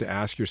think you have to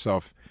ask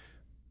yourself,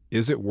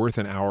 is it worth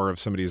an hour of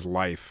somebody's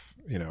life,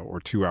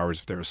 or 2 hours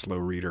if they're a slow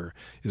reader?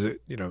 Is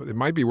it, it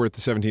might be worth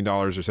the $17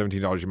 or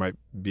 $17 you might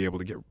be able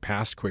to get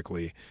past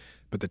quickly,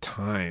 but the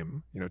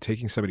time,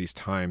 taking somebody's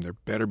time, there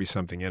better be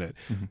something in it.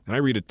 Mm-hmm. And I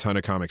read a ton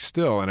of comics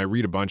still, and I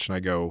read a bunch and I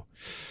go,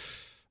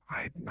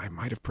 I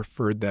might have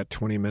preferred that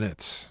 20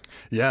 minutes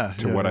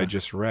to what I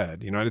just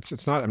read.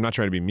 It's not, I'm not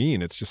trying to be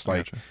mean. It's just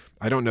like,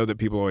 I don't know that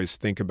people always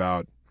think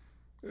about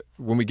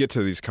when we get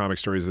to these comic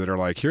stories that are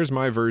like, here's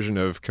my version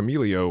of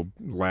Camelio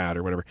Lad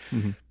or whatever.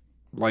 Mm-hmm.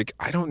 Like,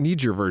 I don't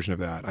need your version of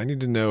that. I need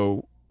to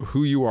know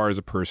who you are as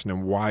a person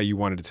and why you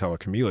wanted to tell a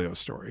Camelio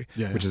story,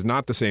 which is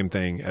not the same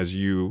thing as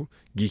you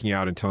geeking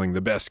out and telling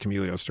the best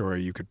Camelio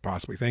story you could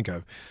possibly think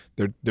of.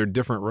 They're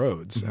different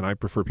roads. Mm-hmm. And I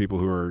prefer people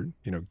who are,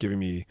 giving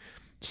me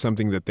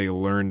something that they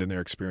learned in their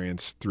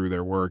experience through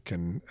their work,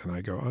 and I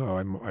go,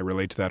 I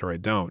relate to that or I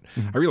don't.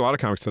 Mm-hmm. I read a lot of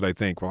comics that I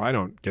think, well, I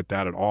don't get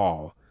that at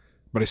all,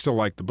 but I still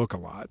like the book a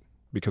lot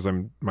because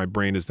my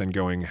brain is then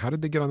going, how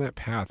did they get on that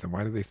path and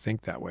why did they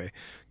think that way?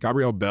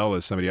 Gabrielle Bell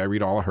is somebody, I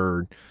read all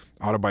her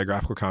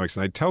autobiographical comics,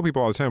 and I tell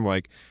people all the time,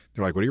 like,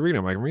 they're like, what are you reading?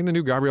 I'm like, I'm reading the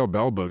new Gabrielle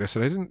Bell book. I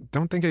said,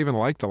 don't think I even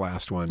liked the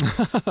last one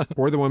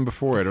or the one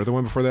before it or the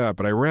one before that,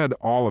 but I read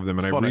all of them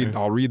and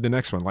I'll read the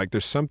next one. Like,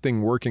 there's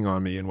something working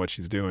on me in what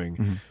she's doing.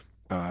 Mm-hmm.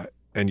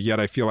 And yet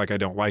I feel like I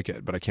don't like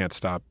it, but I can't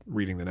stop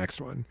reading the next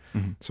one.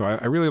 Mm-hmm. So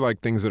I really like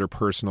things that are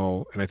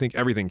personal, and I think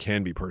everything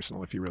can be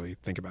personal if you really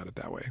think about it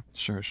that way.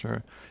 Sure. Yeah,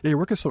 your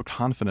work is so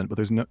confident, but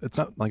it's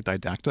not like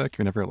didactic.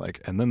 You're never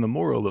like, and then the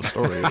moral of the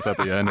story is at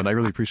the end, and I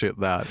really appreciate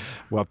that.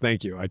 Well,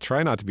 thank you. I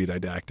try not to be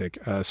didactic.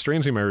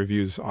 Strangely, my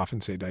reviews often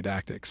say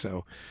didactic,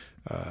 so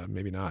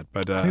maybe not.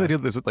 But I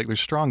think there's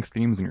strong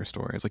themes in your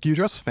stories. Like, you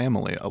address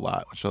family a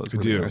lot, which is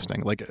really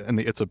interesting. Like in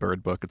the It's a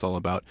Bird book, it's all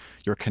about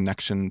your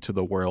connection to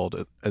the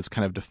world as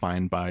kind of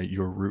defined by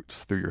your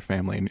roots through your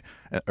family, and,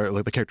 or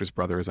like the character's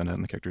brothers in it,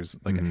 and the character's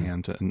like an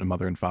aunt and a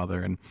mother and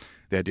father, and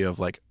the idea of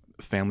like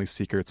family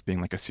secrets being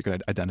like a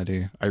secret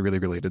identity. I really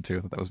related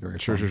to that. Was very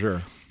fun.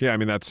 Sure. Yeah, I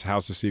mean, that's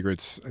House of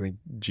Secrets. I think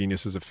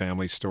Genius is a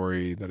family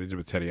story that I did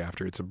with Teddy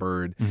after It's a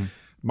Bird. Mm-hmm.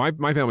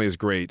 My family is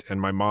great, and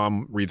my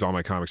mom reads all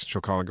my comics, and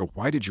she'll call and go,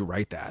 why did you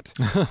write that?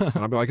 And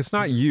I'll be like, it's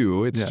not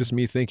you. It's just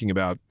me thinking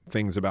about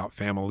things about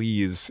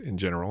families in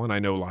general, and I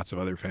know lots of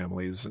other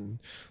families, and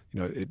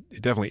it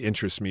definitely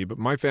interests me. But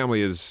my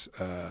family is,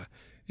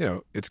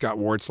 it's got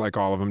warts like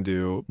all of them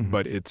do, mm-hmm.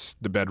 but it's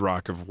the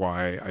bedrock of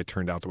why I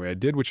turned out the way I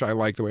did, which I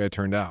like the way I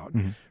turned out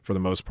for the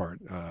most part.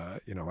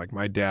 Like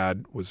my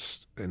dad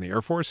was in the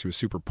Air Force. He was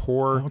super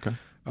poor. Oh, okay.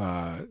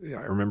 I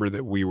remember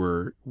that we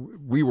were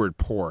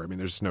poor. I mean,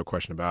 there's no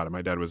question about it.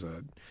 My dad was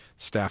a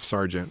staff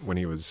sergeant when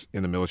he was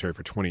in the military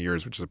for 20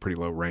 years, which is a pretty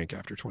low rank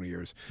after 20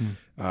 years.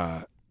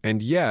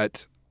 And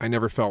yet I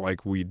never felt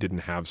like we didn't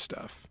have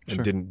stuff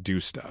and didn't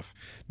do stuff.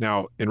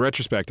 Now, in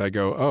retrospect, I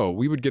go,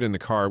 we would get in the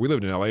car. We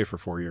lived in LA for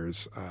 4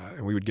 years,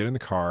 and we would get in the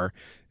car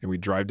and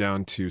we'd drive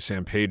down to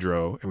San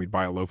Pedro and we'd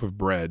buy a loaf of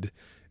bread,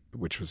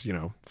 which was,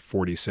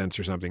 40 cents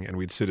or something. And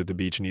we'd sit at the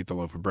beach and eat the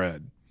loaf of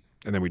bread.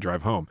 And then we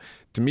drive home.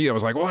 To me, I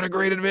was like, what a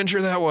great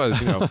adventure that was.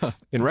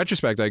 In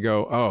retrospect, I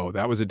go,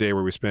 that was a day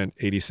where we spent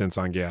 80 cents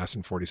on gas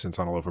and 40 cents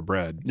on a loaf of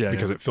bread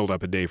because it filled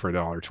up a day for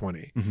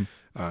 $1.20. Mm-hmm.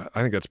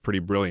 I think that's pretty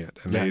brilliant.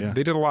 And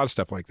they did a lot of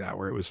stuff like that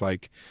where it was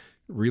like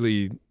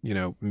really,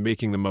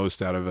 making the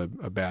most out of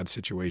a bad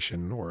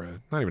situation,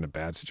 or not even a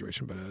bad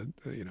situation, but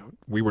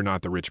we were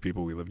not the rich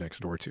people we lived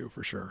next door to,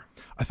 for sure.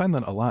 I find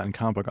that a lot in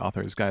comic book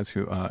authors, guys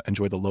who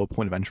enjoy the low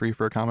point of entry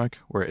for a comic,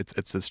 where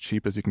it's as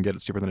cheap as you can get.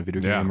 It's cheaper than a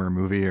video game or a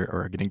movie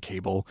or getting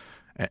cable,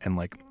 and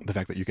like the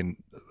fact that you can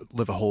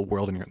live a whole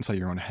world inside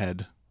your own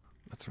head.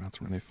 That's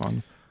really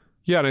fun.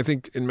 Yeah, and I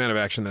think in Man of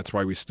Action, that's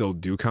why we still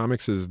do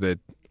comics, is that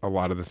a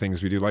lot of the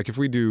things we do, like if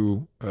we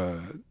do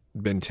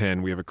Ben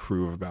 10, we have a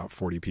crew of about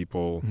 40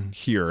 people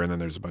here, and then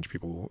there's a bunch of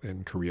people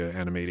in Korea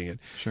animating it.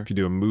 Sure. If you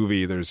do a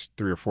movie, there's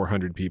 300 or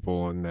 400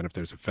 people, and then if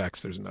there's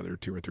effects, there's another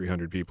 200 or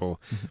 300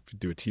 people. If you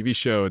do a TV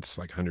show, it's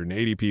like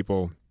 180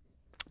 people.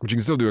 But you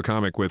can still do a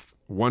comic with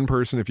one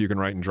person if you can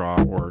write and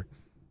draw, or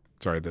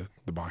Sorry, the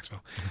box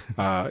fell.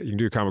 You can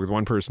do a comic with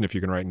one person if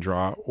you can write and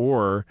draw,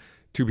 or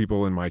two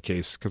people in my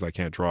case because I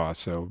can't draw.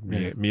 So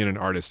me and an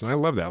artist, and I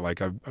love that.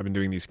 Like I've been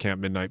doing these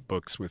Camp Midnight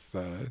books with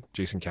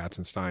Jason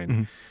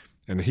Katzenstein,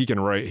 and he can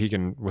write. He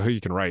can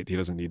write. He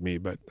doesn't need me,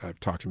 but I've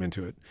talked him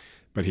into it.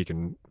 But he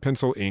can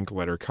pencil, ink,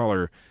 letter,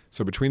 color.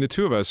 So between the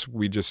two of us,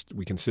 we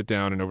can sit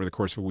down and over the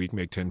course of a week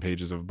make 10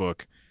 pages of a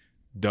book,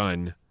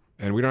 done.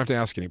 And we don't have to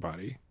ask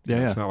anybody.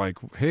 It's not like,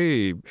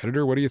 hey,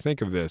 editor, what do you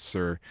think of this?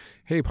 Or,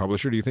 hey,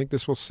 publisher, do you think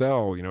this will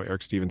sell?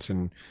 Eric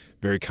Stevenson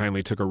very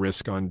kindly took a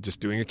risk on just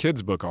doing a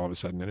kid's book all of a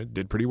sudden, and it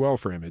did pretty well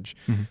for Image.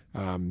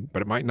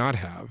 But it might not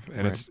have.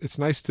 And it's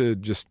nice to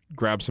just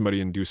grab somebody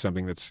and do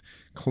something that's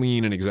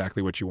clean and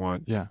exactly what you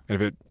want. Yeah. And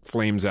if it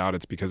flames out,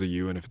 it's because of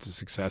you. And if it's a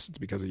success, it's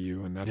because of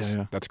you. And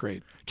that's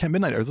great. Camp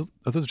Midnight, are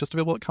those just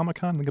available at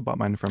Comic-Con? I think I bought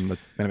mine from the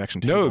Man of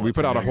Action table. No, we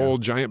put out a whole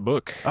giant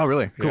book. Oh,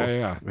 really? Cool.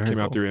 Yeah. It came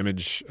out through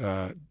Image.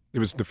 It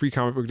was the Free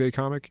Comic Book Day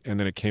comic, and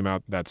then it came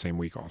out that same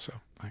week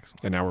also.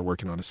 Excellent. And now we're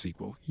working on a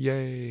sequel.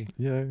 Yay.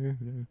 Yeah.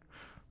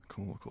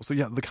 Cool. So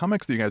the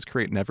comics that you guys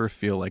create never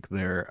feel like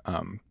they're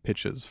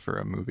pitches for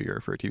a movie or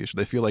for a TV show.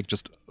 They feel like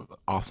just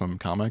awesome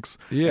comics.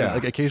 Yeah. And,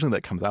 like occasionally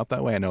that comes out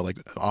that way. I know like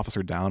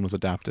Officer Down was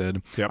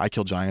adapted. Yep. I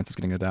Kill Giants is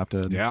getting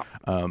adapted. Yeah.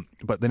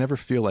 But they never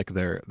feel like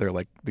they're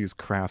like these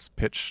crass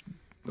pitch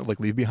like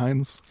leave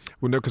behinds.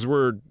 Well, no, because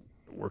we're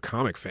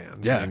comic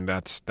fans. Yeah. And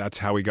that's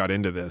how we got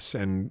into this.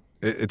 And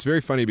it's very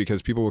funny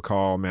because people will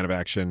call our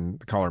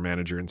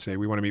manager and say,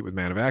 we want to meet with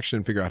Man of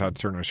Action, figure out how to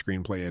turn our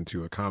screenplay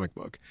into a comic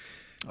book.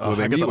 Will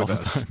they meet with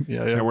us?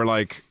 Yeah. And we're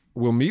like,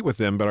 we'll meet with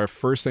them, but our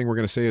first thing we're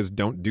going to say is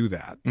don't do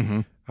that.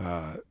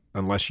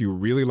 Unless you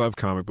really love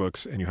comic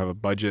books and you have a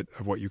budget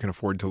of what you can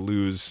afford to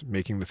lose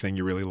making the thing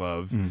you really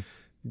love,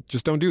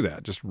 just don't do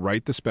that. Just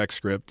write the spec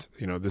script.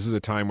 This is a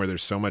time where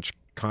there's so much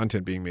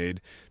content being made.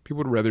 People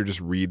would rather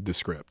just read the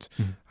script.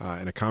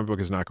 And a comic book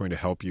is not going to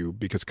help you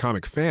because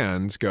comic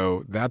fans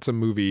go, that's a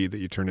movie that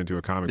you turn into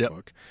a comic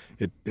book.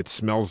 It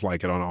smells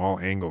like it on all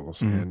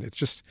angles. And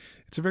it's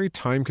a very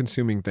time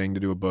consuming thing to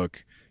do a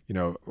book.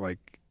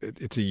 Like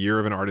it's a year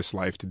of an artist's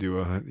life to do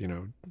a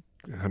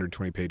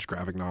 120 page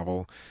graphic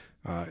novel.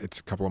 It's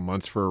a couple of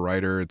months for a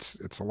writer.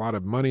 It's a lot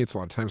of money. It's a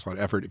lot of time. It's a lot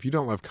of effort. If you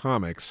don't love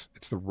comics,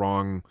 it's the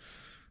wrong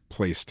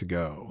place to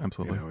go.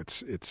 Absolutely.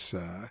 It's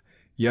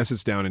yes,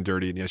 it's down and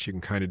dirty, and yes, you can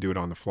kind of do it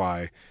on the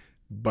fly,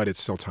 but it's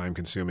still time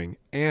consuming,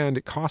 and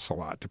it costs a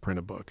lot to print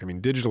a book. I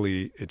mean,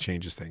 digitally, it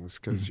changes things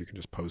because you can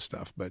just post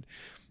stuff, but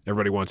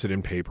everybody wants it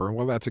in paper.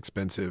 Well, that's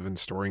expensive, and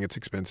storing it's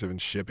expensive,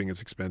 and shipping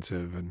it's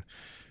expensive, and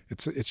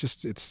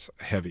it's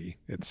heavy.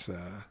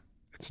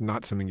 It's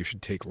not something you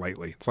should take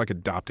lightly. It's like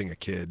adopting a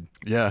kid.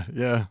 Yeah.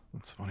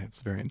 That's funny.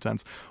 It's very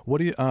intense. What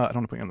do you? I don't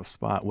want to put you on the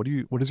spot. What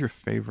is your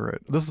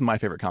favorite? This is my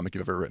favorite comic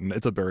you've ever written.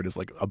 It's a Bird is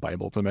like a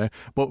Bible to me.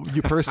 But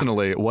you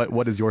personally,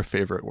 what is your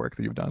favorite work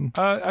that you've done?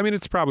 I mean,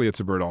 it's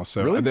a Bird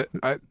also. Really?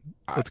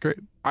 That's great.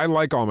 I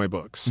like all my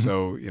books.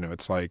 So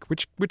it's like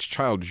which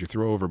child did you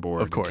throw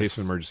overboard? Of course. In case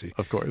of emergency.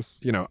 Of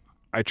course.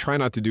 I try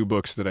not to do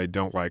books that I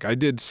don't like. I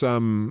did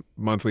some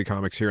monthly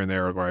comics here and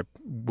there where I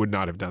would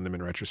not have done them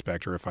in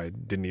retrospect, or if I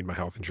didn't need my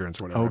health insurance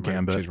or whatever. Oh,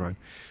 Gambit. Change my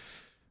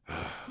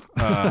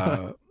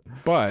mind.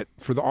 But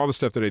for all the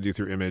stuff that I do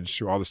through Image,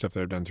 through all the stuff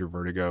that I've done through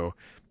Vertigo,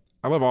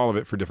 I love all of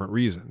it for different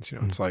reasons.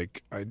 It's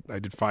like I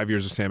did 5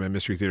 years of Sandman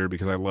Mystery Theater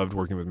because I loved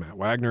working with Matt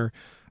Wagner.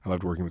 I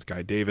loved working with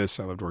Guy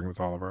Davis. I loved working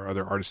with all of our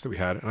other artists that we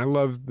had. And I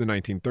loved the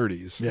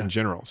 1930s in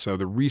general. So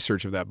the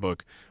research of that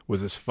book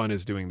was as fun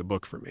as doing the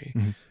book for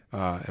me.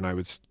 And I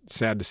was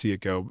sad to see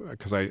it go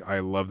because I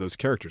love those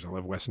characters. I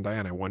love Wes and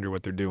Diane. I wonder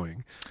what they're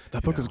doing.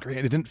 That book was great.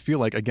 It didn't feel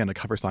like, again, a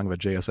cover song of a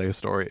JSA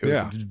story. It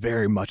was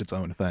very much its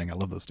own thing. I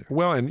love those two.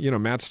 Well, and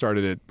Matt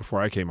started it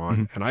before I came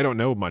on, and I don't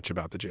know much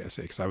about the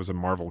JSA because I was a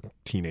Marvel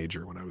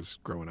teenager when I was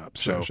growing up.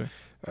 So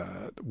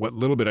what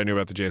little bit I knew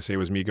about the JSA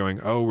was me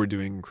going, oh, we're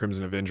doing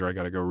Crimson Avenger. I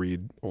got to go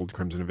read old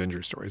Crimson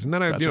Avenger stories. And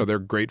then they're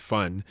great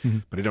fun,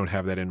 but I don't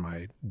have that in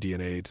my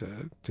DNA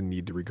to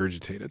need to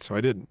regurgitate it. So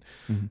I didn't.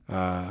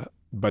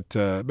 But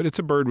It's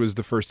a Bird was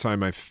the first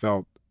time I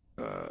felt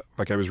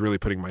like I was really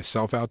putting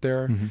myself out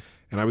there.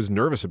 And I was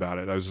nervous about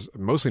it. I was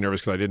mostly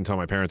nervous because I didn't tell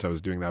my parents I was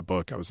doing that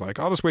book. I was like,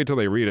 I'll just wait till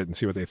they read it and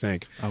see what they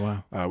think.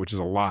 Oh, wow. Which is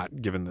a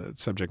lot given the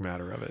subject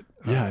matter of it.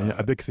 Yeah.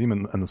 A big theme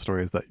in the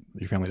story is that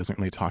your family doesn't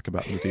really talk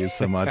about the disease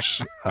so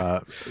much.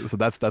 So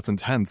that's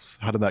intense.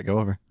 How did that go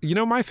over?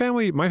 My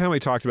family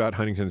talked about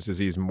Huntington's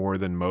disease more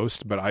than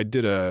most, but I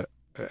did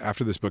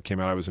after this book came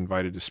out, I was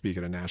invited to speak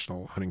at a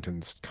national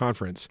Huntington's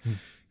conference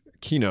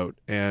keynote,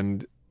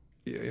 and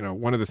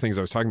one of the things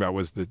I was talking about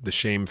was the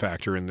shame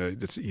factor and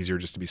it's easier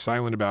just to be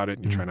silent about it.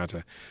 And you try not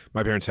to.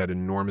 My parents had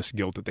enormous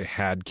guilt that they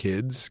had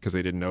kids because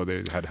they didn't know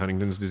they had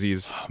Huntington's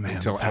disease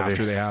until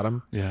after they had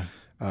them. Yeah.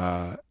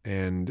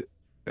 And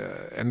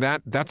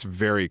that's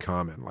very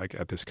common. Like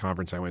at this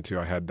conference I went to,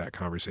 I had that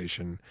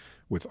conversation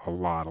with a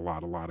lot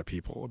of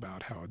people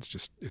about how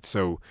it's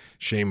so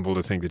shameful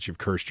to think that you've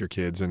cursed your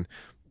kids. And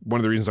one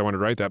of the reasons I wanted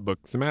to write that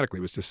book thematically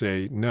was to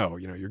say, no,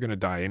 you're going to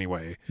die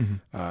anyway.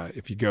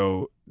 If you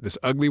go this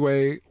ugly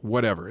way,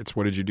 whatever. It's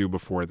what did you do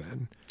before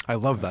then? I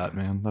love that,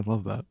 man. I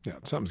love that. Yeah,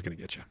 something's going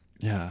to get you.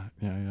 Yeah.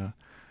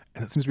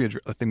 And it seems to be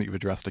a thing that you've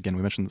addressed again.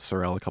 We mentioned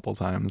Sorrel a couple of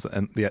times,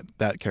 and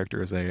that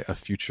character is a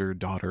future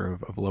daughter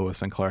of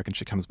Lois and Clark, and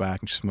she comes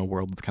back and she's from a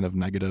world that's kind of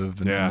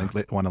negative, and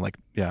they want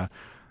to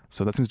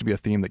So that seems to be a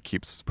theme that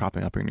keeps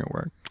propping up in your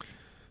work.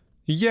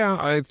 Yeah,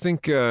 I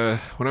think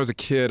when I was a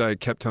kid, I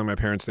kept telling my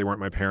parents they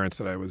weren't my parents,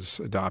 that I was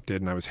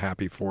adopted, and I was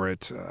happy for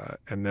it.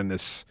 And then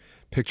this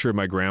picture of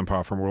my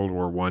grandpa from World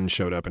War I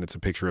showed up, and it's a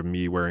picture of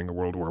me wearing a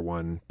World War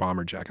I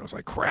bomber jacket. I was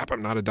like, crap,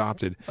 I'm not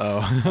adopted.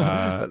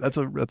 Oh,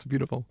 that's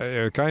beautiful.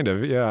 Kind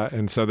of, yeah.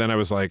 And so then I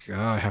was like,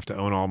 I have to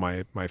own all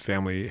my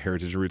family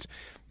heritage roots.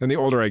 And the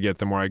older I get,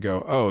 the more I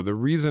go, oh, the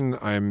reason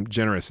I'm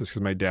generous is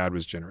because my dad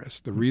was generous.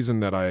 The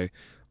reason that I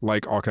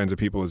like all kinds of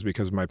people is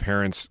because my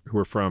parents, who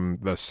are from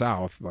the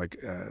South, like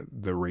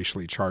the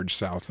racially charged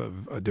South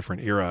of a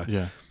different era,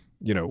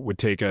 would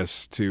take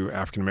us to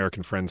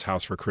African-American friends'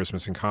 house for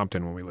Christmas in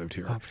Compton when we lived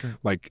here. Oh, that's great.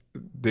 Like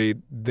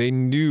they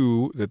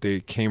knew that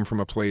they came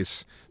from a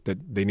place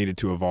that they needed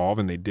to evolve,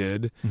 and they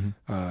did.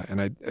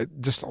 And I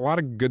just a lot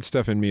of good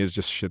stuff in me is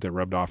just shit that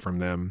rubbed off from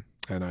them.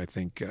 And I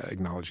think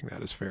acknowledging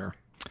that is fair.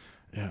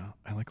 Yeah,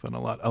 I like that a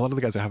lot. A lot of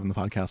the guys I have in the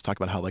podcast talk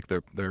about how like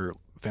their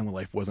family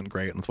life wasn't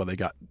great, and that's why they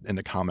got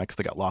into comics.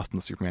 They got lost in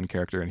the Superman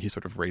character, and he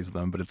sort of raised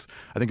them. But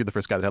I think you're the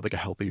first guy that had like a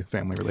healthy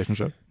family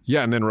relationship.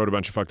 Yeah, and then wrote a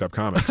bunch of fucked up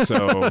comics.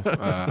 So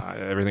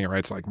everything I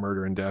write's like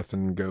murder and death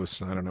and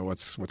ghosts. I don't know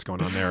what's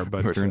going on there,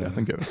 but Murder and Death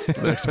and Ghosts,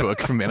 the next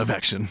book from Man of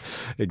Action.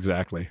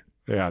 Exactly.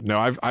 Yeah. No,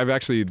 I've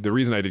actually, the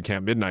reason I did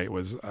Camp Midnight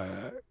was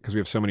because we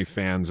have so many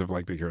fans of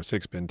like Big Hero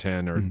 6, Ben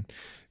 10, or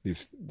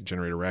these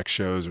Generator Rex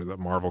shows or the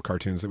Marvel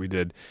cartoons that we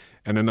did.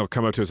 And then they'll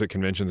come up to us at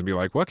conventions and be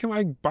like, what can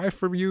I buy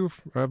for you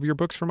of your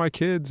books for my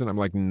kids? And I'm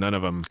like, none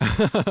of them.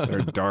 They're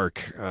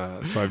dark.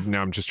 So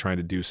now I'm just trying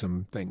to do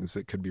some things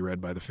that could be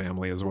read by the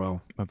family as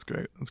well. That's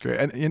great.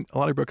 And a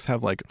lot of books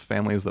have like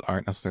families that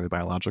aren't necessarily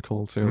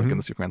biological too. Like in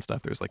the Superman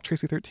stuff, there's like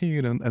Tracy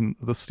 13 and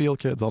the Steel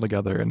kids all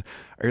together. And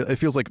it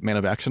feels like Man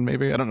of Action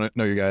maybe. I don't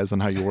know you guys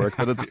and how you work,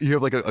 but you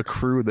have like a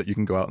crew that you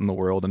can go out in the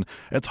world. And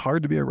it's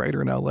hard to be a writer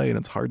in LA, and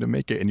it's hard to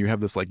make it. And you have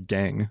this like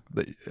gang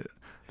that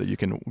you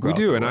can go we out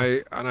do, with.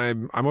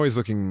 and I'm always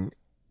looking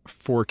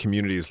for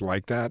communities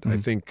like that. I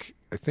think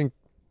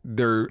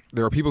there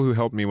are people who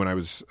helped me when I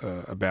was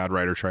a bad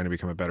writer trying to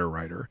become a better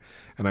writer,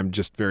 and I'm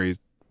just very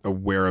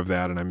aware of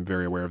that, and I'm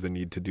very aware of the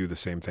need to do the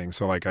same thing.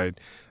 So like I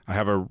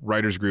have a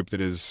writers group that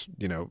is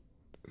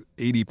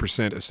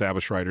 80%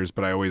 established writers,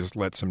 but I always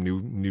let some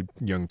new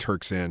young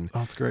Turks in. Oh,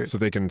 that's great. So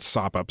they can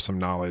sop up some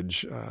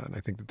knowledge, and I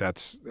think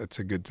that's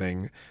a good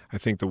thing. I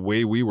think the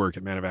way we work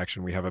at Man of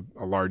Action, we have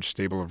a large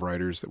stable of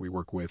writers that we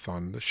work with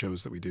on the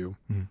shows that we do,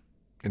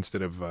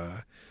 instead of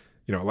I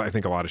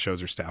think a lot of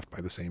shows are staffed by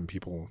the same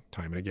people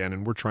time and again,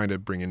 and we're trying to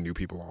bring in new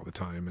people all the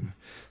time and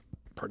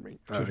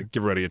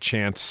give everybody a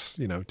chance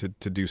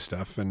to do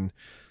stuff and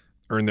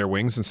earn their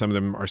wings, and some of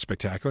them are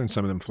spectacular and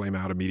some of them flame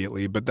out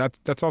immediately, but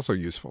that's also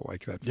useful.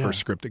 Like that first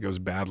script that goes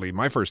badly.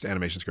 My first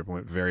animation script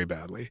went very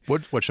badly.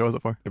 What show is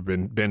it for?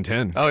 Ben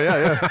 10. Oh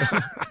yeah.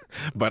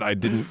 But I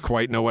didn't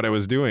quite know what I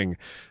was doing,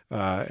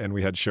 and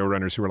we had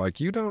showrunners who were like,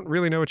 you don't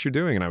really know what you're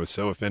doing, and I was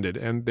so offended,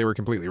 and they were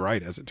completely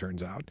right, as it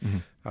turns out.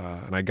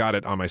 And I got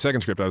it on my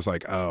second script. I was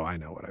like, oh, I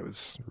know what I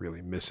was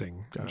really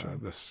missing. Gotcha.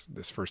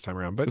 This first time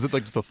around. But was it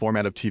like the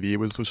format of TV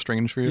was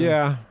strange for you?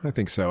 Yeah, I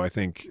think so. I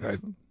think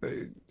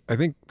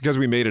because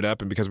we made it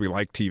up and because we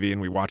like TV and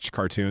we watched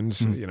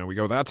cartoons, we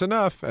go, that's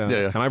enough.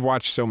 And I've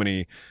watched so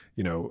many,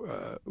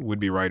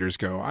 would-be writers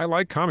go, I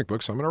like comic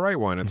books, so I'm going to write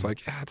one. It's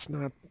like, that's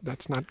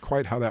not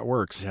quite how that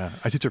works. Yeah,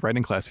 I teach a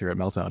writing class here at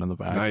Meltdown in the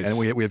back, nice. And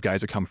we have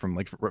guys who come from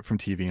from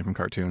TV and from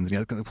cartoons, and you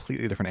have a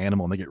completely different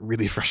animal, and they get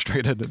really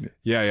frustrated.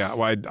 Yeah.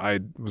 Well, I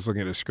was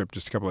looking at a script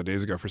just a couple of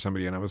days ago for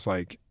somebody, and I was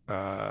like,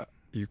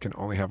 you can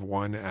only have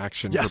one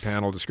action per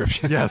panel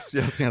description. Yes.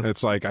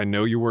 It's like, I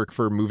know you work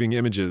for moving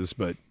images,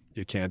 but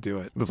you can't do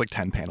it. There's like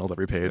 10 panels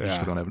every page.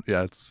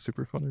 Yeah. It's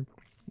super funny.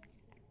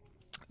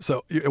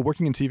 So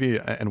working in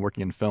TV and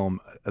working in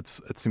film, it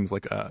seems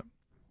like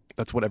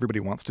that's what everybody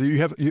wants to do.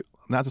 You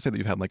not to say that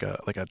you've had like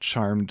a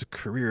charmed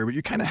career, but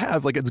you kind of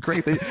have. Like, it's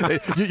great.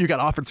 You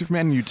got offered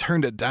Superman and you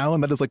turned it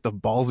down. That is like the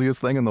ballsiest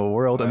thing in the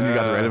world. And then you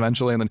got it right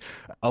eventually. And then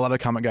a lot of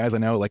comic guys I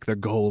know, like their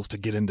goal is to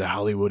get into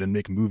Hollywood and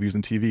make movies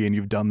and TV, and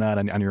you've done that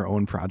on your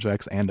own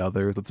projects and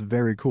others. That's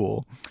very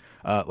cool.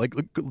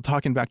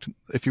 Talking back to,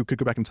 if you could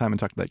go back in time and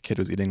talk to that kid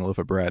who's eating a loaf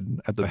of bread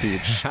at the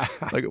beach,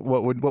 like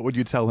what would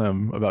you tell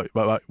him about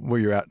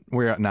where you're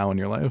at now in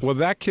your life? Well,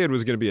 that kid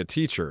was going to be a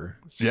teacher.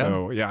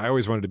 So yeah, I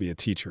always wanted to be a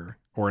teacher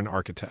or an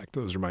architect.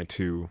 Those are my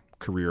two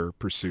career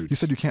pursuits. You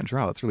said you can't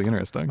draw. That's really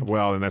interesting.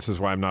 Well, and this is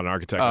why I'm not an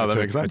architect. Oh, that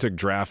makes sense. I took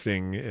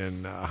drafting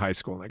in high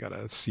school, and I got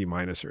a C-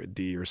 or a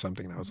D or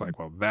something. And I was like,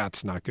 well,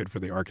 that's not good for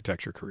the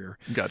architecture career.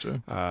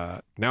 Gotcha.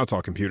 Now it's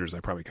all computers. I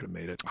probably could have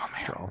made it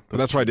after all. But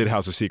that's why I did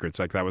House of Secrets.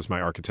 Like, that was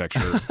my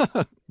architecture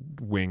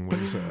wing,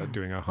 was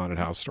doing a haunted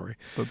house story.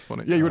 That's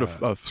funny. Yeah, you wrote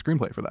a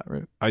screenplay for that,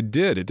 right? I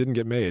did. It didn't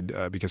get made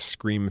because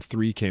Scream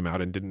 3 came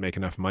out and didn't make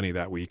enough money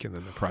that week, and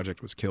then the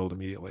project was killed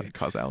immediately.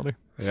 Causality.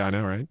 Yeah, I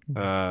know, right?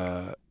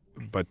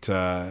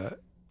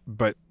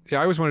 But yeah,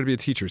 I always wanted to be a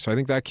teacher. So I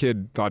think that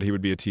kid thought he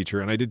would be a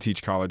teacher, and I did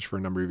teach college for a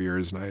number of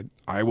years, and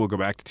I will go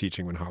back to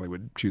teaching when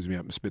Hollywood chews me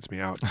up and spits me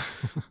out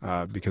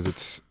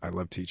because I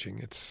love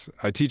teaching.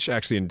 I teach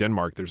actually in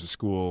Denmark. There's a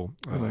school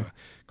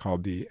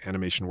called the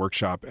Animation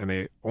Workshop, and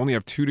they only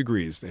have 2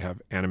 degrees. They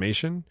have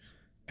animation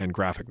and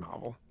graphic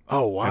novel.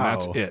 Oh, wow. And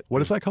that's it.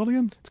 What is that called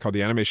again? It's called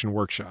the Animation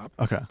Workshop.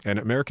 Okay. And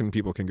American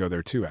people can go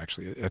there too,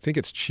 actually. I think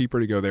it's cheaper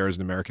to go there as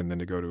an American than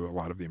to go to a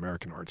lot of the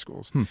American art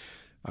schools.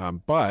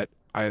 But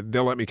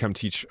they'll let me come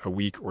teach a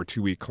week or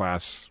 2-week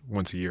class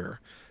once a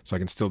year. So I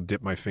can still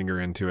dip my finger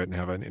into it and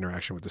have an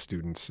interaction with the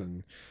students.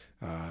 And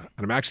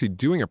I'm actually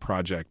doing a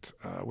project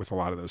with a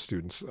lot of those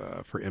students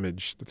for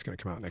Image that's going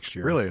to come out next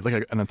year. Really?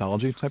 Like an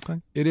anthology type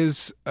thing? It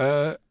is.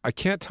 I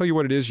can't tell you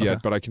what it is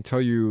yet, but I can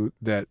tell you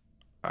that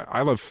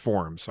I love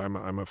form. So I'm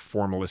a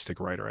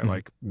formalistic writer. I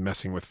like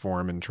messing with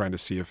form and trying to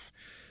see if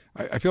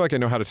I feel like I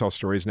know how to tell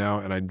stories now,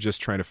 and I'm just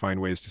trying to find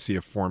ways to see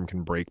if form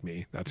can break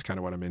me. That's kind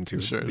of what I'm into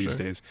these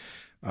days.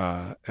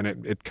 And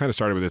it kind of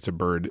started with It's a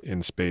Bird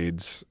in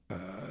Spades,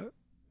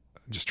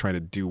 just trying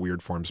to do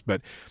weird forms.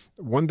 But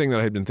one thing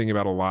that I had been thinking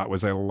about a lot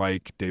was I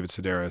like David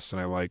Sedaris,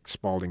 and I like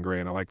Spalding Gray,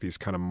 and I like these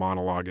kind of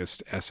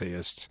monologuist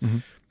essayists.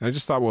 And I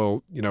just thought,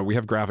 well, we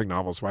have graphic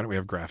novels. Why don't we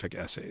have graphic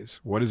essays?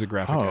 What is a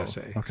graphic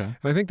essay? Okay. And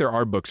I think there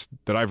are books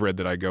that I've read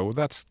that I go, well,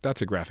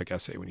 that's a graphic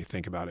essay when you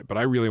think about it. But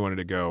I really wanted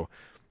to go,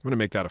 I'm going to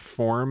make that a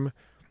form,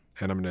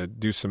 and I'm going to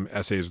do some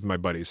essays with my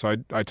buddies. So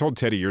I told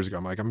Teddy years ago,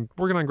 I'm like, I'm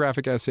working on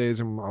graphic essays,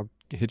 and I'll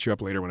hit you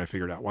up later when I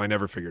figure it out. Well, I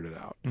never figured it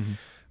out.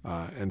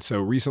 And so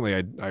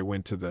recently I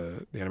went to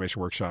the Animation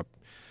Workshop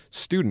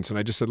students, and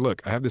I just said,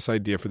 look, I have this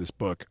idea for this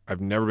book. I've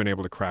never been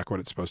able to crack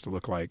what it's supposed to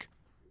look like.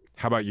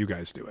 How about you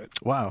guys do it?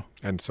 Wow.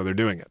 And so they're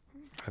doing it.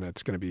 And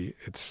it's going to be,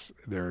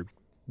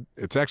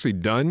 it's actually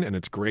done, and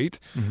it's great.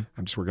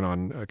 I'm just working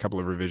on a couple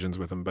of revisions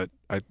with them, but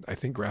I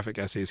think graphic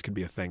essays could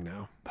be a thing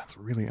now. That's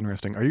really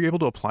interesting. Are you able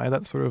to apply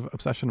that sort of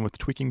obsession with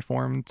tweaking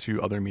form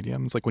to other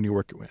mediums? Like when you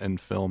work in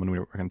film and when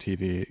you work on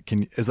TV,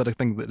 is that a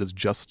thing that is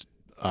just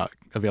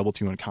available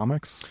to you in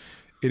comics?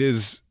 It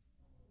is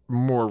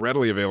more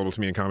readily available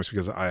to me in comics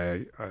because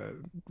I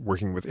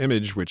working with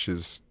Image, which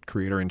is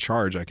creator in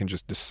charge, I can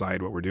just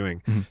decide what we're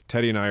doing.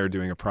 Teddy and I are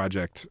doing a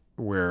project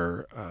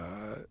where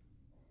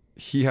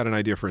he had an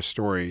idea for a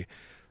story,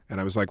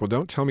 and I was like, well,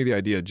 don't tell me the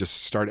idea,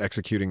 just start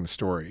executing the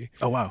story.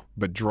 Oh, wow.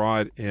 But draw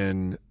it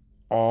in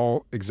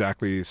all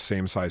exactly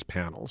same size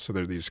panels. So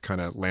they're these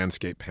kind of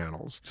landscape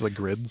panels. Just like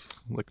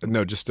grids?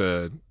 No, just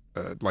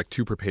like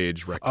 2 per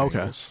page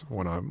rectangles,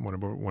 one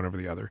over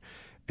the other.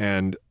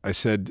 And I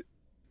said,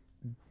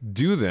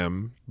 do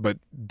them, but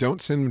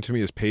don't send them to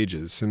me as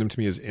pages. Send them to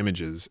me as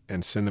images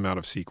and send them out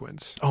of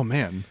sequence. Oh,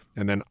 man.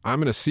 And then I'm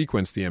going to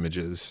sequence the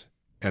images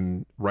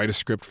and write a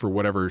script for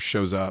whatever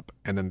shows up,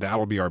 and then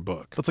that'll be our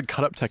book. That's a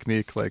cut-up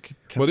technique. Well,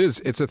 it is.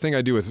 It's a thing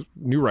I do with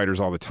new writers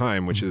all the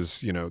time, which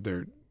is,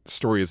 their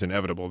story is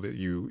inevitable. That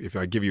if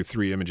I give you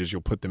 3 images, you'll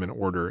put them in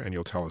order and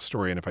you'll tell a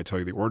story. And if I tell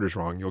you the order's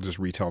wrong, you'll just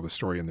retell the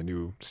story in the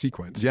new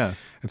sequence. Yeah.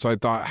 And so I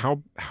thought,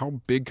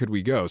 how big could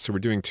we go? So we're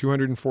doing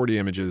 240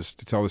 images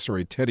to tell the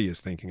story Teddy is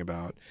thinking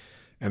about.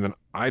 And then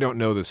I don't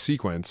know the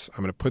sequence.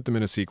 I'm going to put them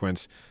in a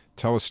sequence,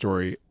 tell a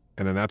story,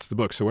 and then that's the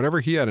book. So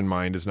whatever he had in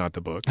mind is not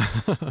the book.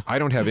 I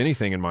don't have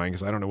anything in mind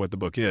because I don't know what the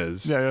book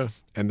is. Yeah.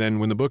 And then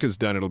when the book is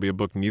done, it'll be a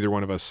book neither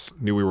one of us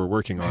knew we were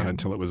working on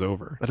until it was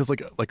over. That is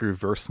like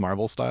reverse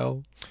Marvel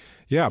style.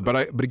 Yeah, but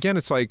again,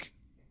 it's like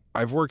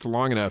I've worked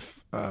long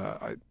enough.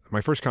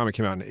 My first comic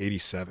came out in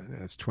 '87,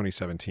 and it's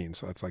 2017,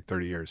 so that's like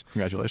 30 years.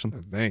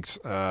 Congratulations. Thanks.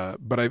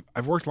 But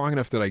I've worked long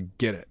enough that I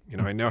get it.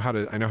 I know how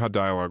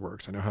dialogue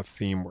works. I know how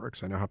theme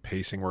works. I know how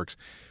pacing works.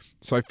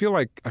 So I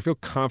feel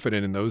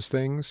confident in those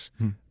things,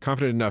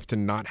 confident enough to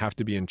not have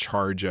to be in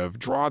charge of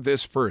draw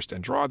this first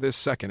and draw this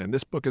second. And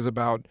this book is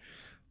about,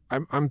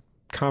 I'm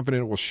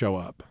confident it will show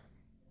up.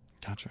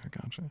 Gotcha.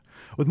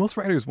 With most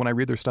writers, when I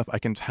read their stuff, I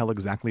can tell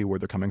exactly where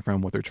they're coming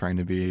from, what they're trying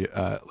to be,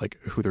 like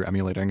who they're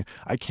emulating.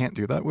 I can't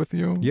do that with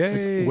you.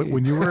 Yay! Like,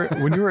 when you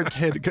were a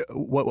kid,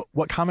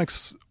 what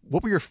comics?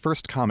 What were your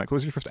first comic? What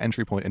was your first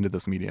entry point into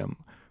this medium?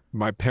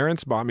 My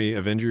parents bought me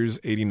Avengers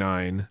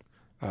 '89.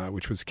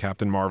 Which was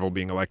Captain Marvel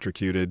being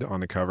electrocuted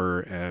on the cover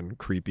and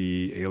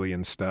creepy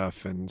alien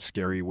stuff and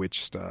scary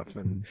witch stuff.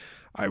 And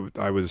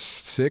I was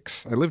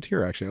 6. I lived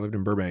here, actually. I lived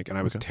in Burbank, and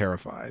I was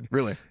terrified.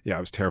 Really? Yeah, I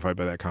was terrified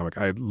by that comic.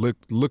 I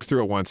looked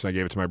through it once, and I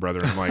gave it to my brother.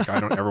 And I'm like, I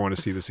don't ever want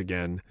to see this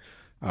again.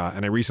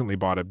 And I recently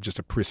bought just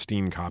a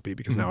pristine copy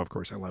because now, of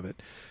course, I love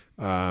it.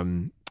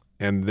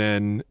 And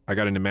then I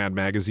got into Mad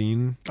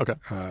Magazine, Okay.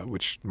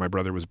 which my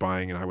brother was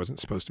buying and I wasn't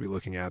supposed to be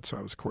looking at. So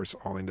I was, of course,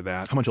 all into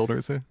that. How much older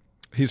is he?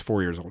 He's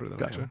 4 years older than I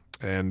Gotcha. am.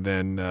 And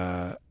then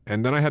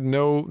I had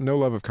no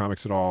love of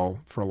comics at all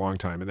for a long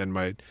time. And then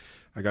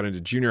I got into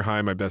junior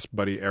high. My best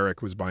buddy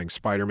Eric was buying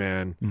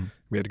Spider-Man.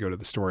 We had to go to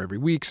the store every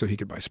week so he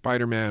could buy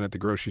Spider-Man at the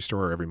grocery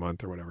store every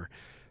month or whatever.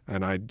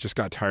 And I just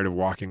got tired of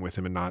walking with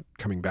him and not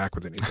coming back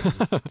with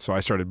anything. So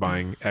I started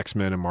buying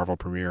X-Men and Marvel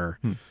Premiere.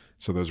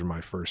 So those were my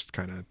first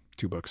kind of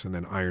 2 books. And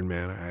then Iron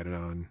Man I added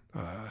on.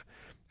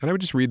 And I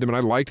would just read them, and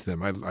I liked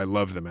them. I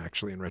loved them,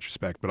 actually, in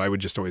retrospect. But I would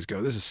just always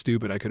go, this is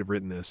stupid. I could have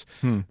written this.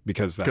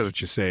 Because that's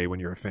what you say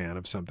when you're a fan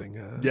of something.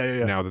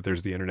 Now that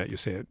there's the internet, you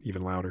say it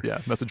even louder.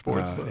 Yeah, message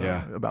boards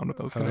abound with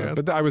those kind of guys.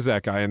 But I was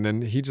that guy. And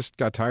then he just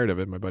got tired of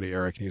it, my buddy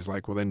Eric. And he's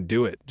like, well, then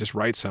do it. Just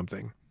write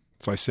something.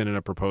 So I sent in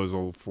a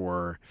proposal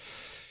for...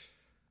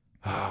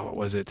 what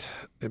was it?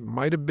 It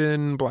might have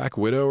been Black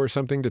Widow or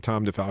something to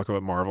Tom DeFalco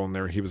at Marvel. And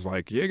there he was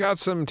like, you got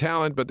some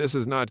talent, but this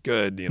is not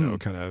good,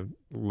 kind of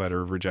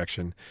letter of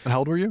rejection. And how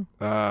old were you?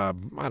 I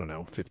don't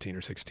know, 15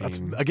 or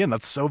 16.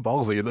 That's so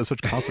ballsy. There's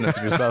such confidence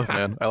in your stuff,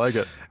 man. I like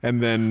it.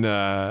 And then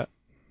the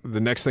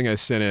next thing I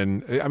sent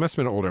in, I must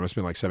have been older. I must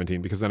have been like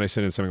 17 because then I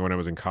sent in something when I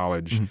was in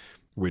college,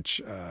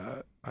 which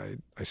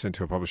I sent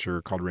to a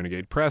publisher called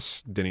Renegade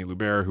Press. Denny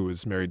Lubert, who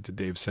was married to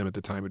Dave Sim at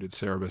the time, who did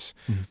Cerebus.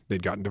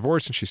 They'd gotten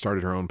divorced and she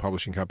started her own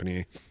publishing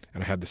company.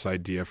 And I had this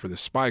idea for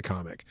this spy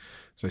comic.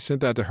 So I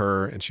sent that to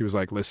her and she was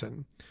like,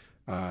 listen,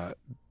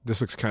 this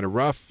looks kind of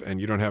rough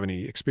and you don't have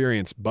any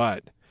experience,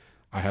 but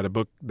I had a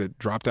book that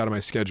dropped out of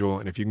my schedule.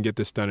 And if you can get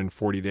this done in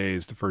 40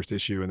 days, the first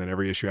issue, and then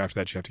every issue after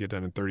that, you have to get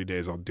done in 30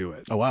 days, I'll do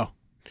it. Oh, wow.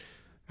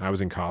 And I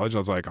was in college. I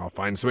was like, I'll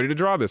find somebody to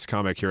draw this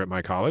comic here at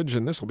my college,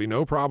 and this will be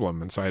no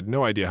problem. And so I had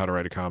no idea how to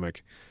write a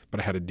comic, but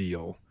I had a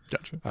deal.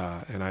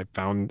 Gotcha. And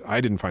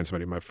I didn't find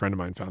somebody. My friend of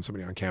mine found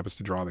somebody on campus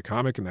to draw the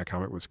comic, and that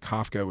comic was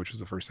Kafka, which was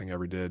the first thing I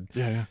ever did.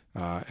 Yeah.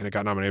 And it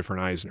got nominated for an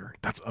Eisner.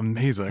 That's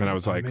amazing. And I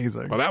was like,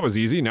 well, that was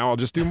easy. Now I'll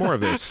just do more of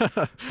this.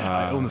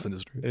 I own this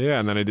industry. Yeah,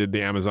 and then I did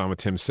the Amazon with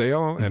Tim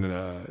Sale, and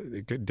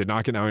it did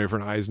not get nominated for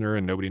an Eisner,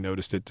 and nobody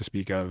noticed it to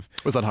speak of.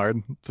 Was that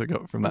hard to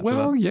go from that to that?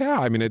 Well,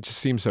 yeah. I mean, it just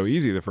seemed so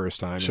easy the first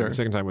time. Sure. And the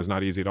second time was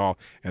not easy at all.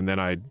 And then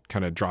I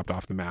kind of dropped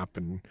off the map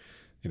and,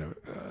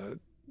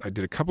 I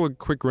did a couple of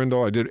Quick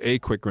Grindle. I did a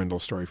Quick Grindle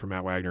story for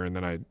Matt Wagner, and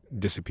then I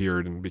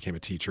disappeared and became a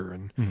teacher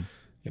and,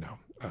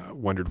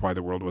 wondered why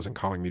the world wasn't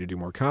calling me to do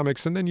more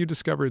comics. And then you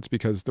discover it's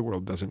because the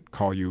world doesn't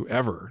call you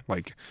ever.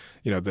 Like,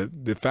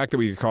 the fact that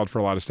we get called for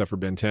a lot of stuff for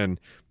Ben 10,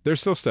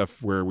 there's still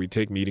stuff where we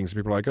take meetings and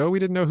people are like, oh, we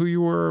didn't know who you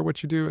were or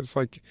what you do. It's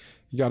like,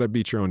 you got to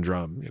beat your own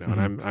drum,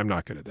 and I'm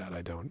not good at that.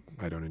 I don't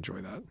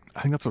enjoy that.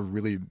 I think that's a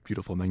really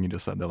beautiful thing you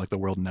just said there. Like the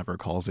world never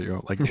calls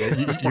you. Like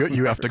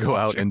you have to go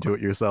out and do it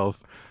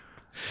yourself.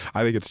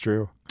 I think it's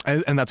true.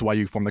 And that's why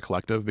you form the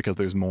collective, because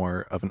there's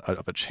more of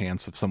a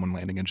chance of someone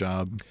landing a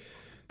job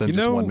than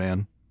just one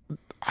man.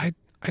 I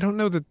don't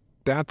know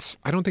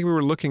I don't think we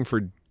were looking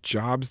for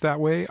jobs that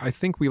way. I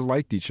think we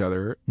liked each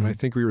other, and I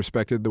think we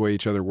respected the way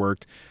each other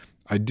worked.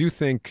 I do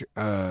think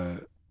a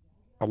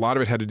lot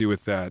of it had to do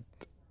with that.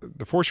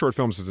 The 4 short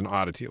films is an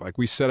oddity. Like,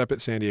 we set up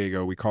at San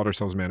Diego, we called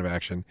ourselves Man of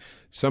Action.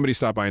 Somebody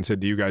stopped by and said,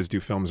 do you guys do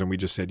films? And we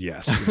just said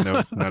yes, even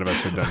though none of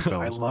us had done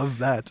films. I love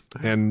that.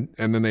 And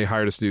then they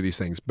hired us to do these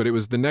things. But it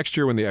was the next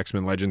year when the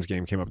X-Men Legends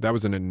game came up. That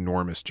was an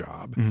enormous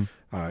job.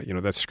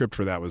 That script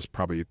for that was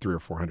probably 300 or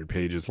 400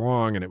 pages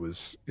long, and it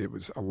was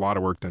a lot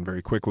of work done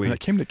very quickly. And that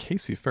came to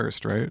Casey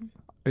first, right?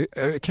 I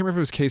can't remember if it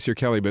was Casey or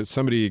Kelly, but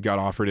somebody got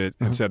offered it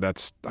and said,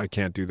 I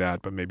can't do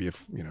that, but maybe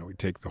if, we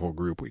take the whole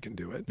group, we can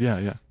do it.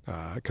 Yeah.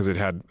 Because it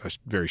had a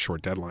very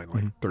short deadline,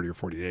 like 30 or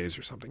 40 days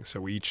or something.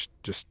 So we each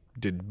just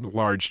did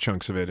large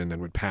chunks of it and then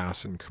would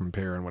pass and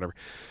compare and whatever.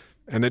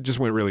 And it just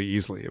went really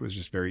easily. It was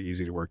just very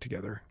easy to work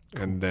together.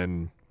 Cool. And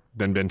then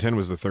Ben 10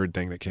 was the third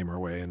thing that came our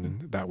way,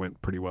 and that went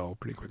pretty well,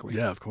 pretty quickly.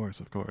 Yeah, of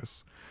course.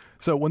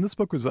 So when this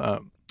book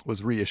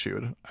was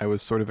reissued, I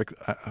was sort of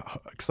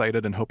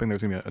excited and hoping there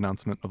was going to be an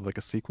announcement of like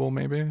a sequel,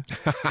 maybe.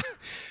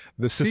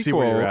 The to sequel, see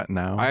where you're at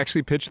now. I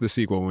actually pitched the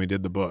sequel when we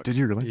did the book. Did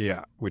you really?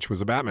 Yeah, which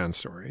was a Batman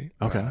story.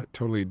 Okay.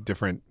 Totally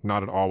different,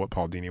 not at all what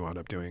Paul Dini wound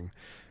up doing.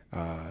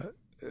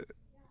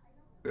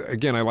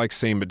 Again, I like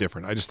same but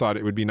different. I just thought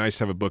it would be nice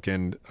to have a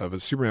bookend of a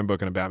Superman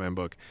book and a Batman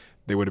book.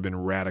 They would have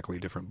been radically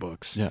different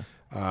books. Yeah.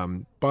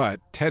 But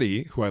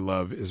Teddy, who I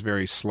love, is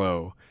very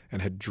slow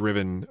and had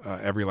driven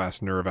every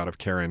last nerve out of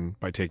Karen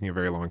by taking a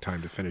very long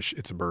time to finish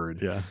It's a Bird.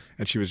 Yeah.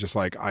 And she was just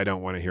like, I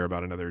don't want to hear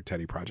about another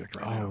Teddy project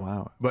right now. Oh,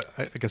 wow. But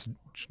I guess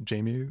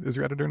Jamie is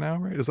your editor now,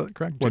 right? Is that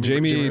correct? Well,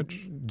 Jamie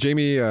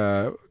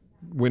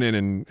went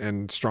in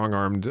and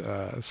strong-armed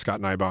Scott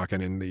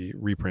Nybakken in the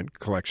reprint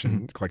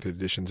collection, collected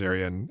editions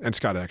area. And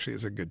Scott actually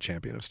is a good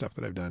champion of stuff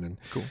that I've done. And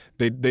cool.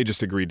 They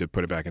just agreed to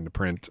put it back into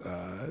print.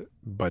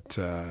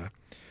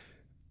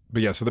 But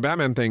yeah, so the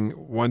Batman thing,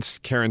 once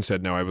Karen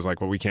said no, I was like,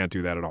 well, we can't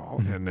do that at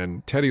all. And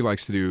then Teddy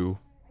likes to do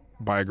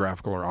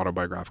biographical or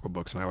autobiographical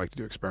books, and I like to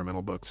do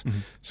experimental books.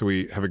 So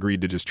we have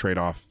agreed to just trade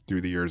off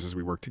through the years as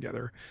we work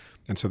together.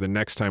 And so the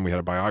next time we had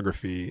a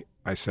biography,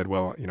 I said,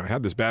 well, I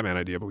had this Batman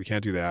idea, but we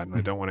can't do that, and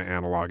I don't want to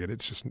analog it.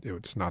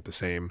 It's not the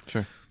same.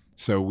 Sure.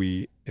 So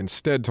we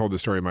instead told the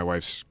story of my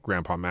wife's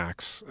grandpa,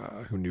 Max,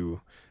 who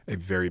knew a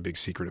very big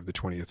secret of the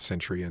 20th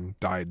century and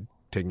died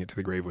taking it to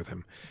the grave with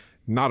him.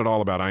 Not at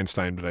all about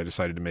Einstein, but I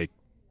decided to make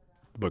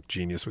the book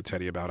Genius with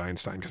Teddy about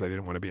Einstein because I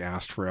didn't want to be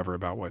asked forever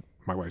about what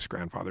my wife's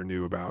grandfather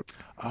knew about.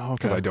 Oh, okay.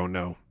 Because I don't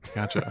know.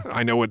 Gotcha.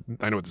 I know what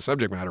the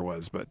subject matter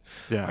was, but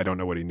Yeah. I don't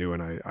know what he knew,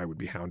 and I would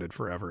be hounded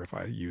forever if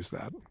I used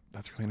that.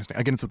 That's really interesting.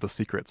 Again, it's with the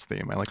secrets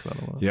theme. I like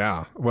that a lot.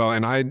 Yeah. Well,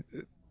 and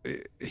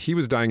he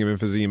was dying of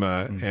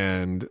emphysema,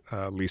 and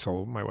Lisa,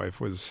 my wife,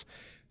 was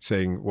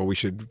saying, well, we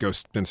should go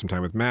spend some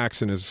time with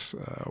Max and his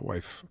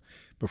wife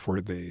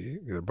before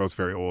they're both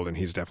very old, and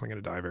he's definitely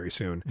going to die very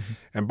soon.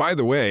 And by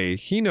the way,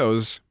 he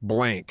knows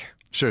blank.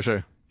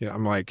 Sure. Yeah,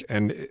 I'm like,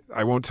 and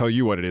I won't tell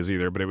you what it is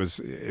either, but it was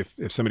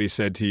if somebody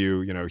said to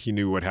you, he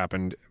knew what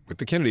happened with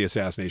the Kennedy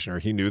assassination, or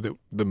he knew that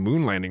the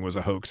moon landing was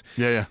a hoax.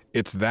 Yeah.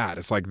 It's that.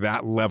 It's like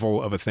that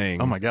level of a thing.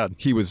 Oh my God.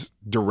 He was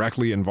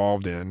directly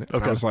involved in.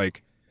 And I was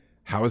like,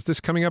 how is this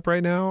coming up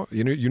right now?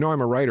 You know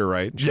I'm a writer,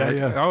 right? She's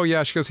like, oh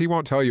yeah. She goes, he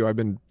won't tell you. I've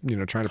been,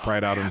 trying to pry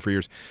it out of him for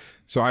years.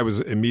 So I was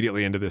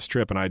immediately into this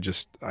trip, and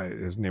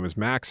his name was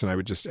Max, and I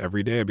would just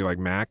every day I'd be like,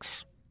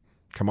 Max,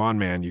 come on,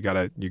 man, you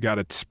gotta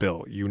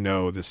spill.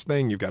 This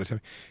thing, you've got to tell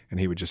me. And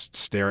he would just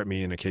stare at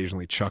me and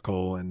occasionally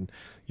chuckle, and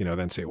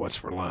then say, what's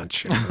for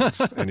lunch?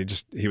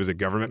 And he was a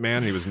government man,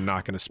 and he was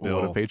not going to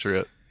spill. What a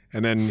patriot.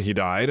 And then he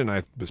died, and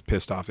I was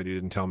pissed off that he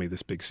didn't tell me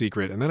this big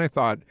secret. And then I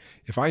thought,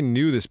 if I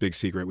knew this big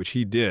secret, which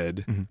he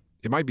did,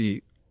 it might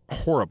be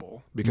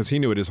horrible because he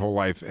knew it his whole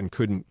life and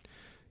couldn't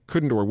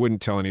or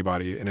wouldn't tell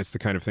anybody. And it's the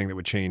kind of thing that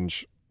would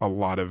change a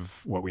lot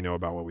of what we know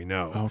about what we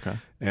know. Oh, okay.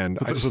 And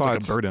I just it's thought,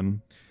 like a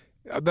burden.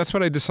 That's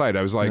what I decided.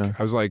 I was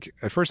like,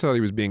 at first I thought he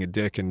was being a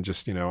dick and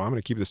just, I'm going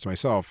to keep this to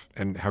myself.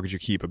 And how could you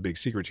keep a big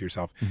secret to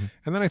yourself?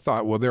 And then I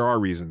thought, well, there are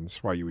reasons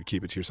why you would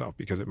keep it to yourself,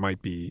 because it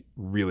might be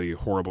really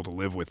horrible to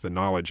live with the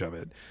knowledge of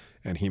it.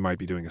 And he might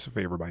be doing us a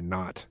favor by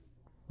not,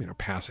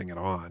 passing it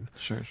on.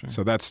 Sure.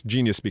 So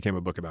Genius became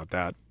a book about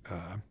that.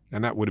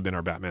 And that would have been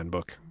our Batman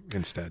book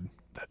instead.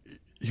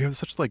 You have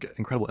such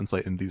incredible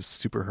insight in these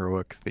super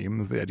heroic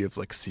themes, the idea of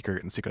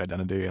secret and secret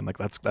identity, and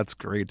that's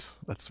great.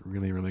 That's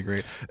really, really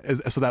great.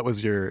 So that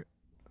was your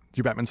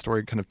Batman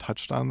story kind of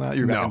touched on that?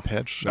 Your Batman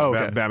pitch? No,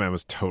 okay. Batman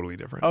was totally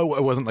different. Oh,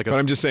 it wasn't but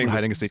I'm just saying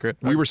hiding a secret?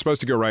 We were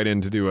supposed to go right in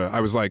to do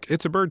I was like,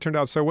 It's a Bird turned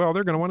out so well,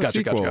 they're going to want a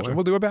sequel, gotcha. and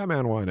we'll do a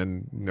Batman one,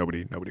 and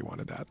nobody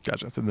wanted that.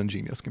 Gotcha. So then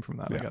Genius came from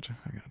that. Yeah.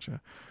 I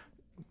gotcha.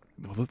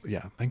 Well,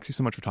 yeah, thanks you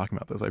so much for talking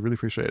about this. I really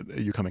appreciate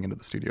you coming into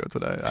the studio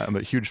today. I'm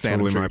a huge fan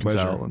totally of my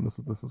pleasure. and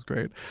this is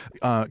great.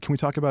 Can we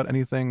talk about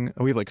anything?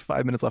 We have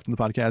 5 minutes left in the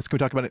podcast. Can we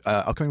talk about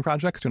upcoming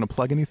projects? Do you want to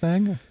plug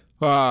anything?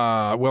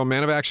 Well,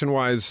 Man of Action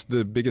wise,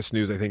 the biggest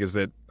news I think is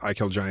that I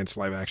Kill Giants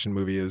live action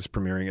movie is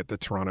premiering at the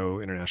Toronto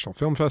International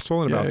Film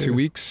Festival in about 2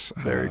 weeks.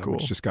 Very cool.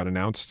 Which just got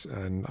announced,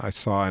 and I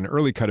saw an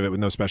early cut of it with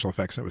no special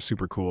effects, and it was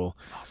super cool.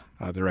 Awesome.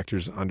 The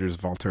director's Anders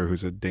Walter,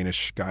 who's a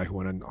Danish guy who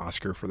won an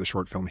Oscar for the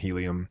short film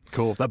Helium.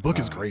 Cool. That book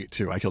is great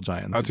too. I Kill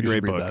Giants. That's a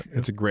great book. That.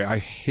 It's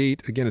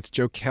it's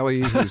Joe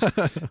Kelly, who's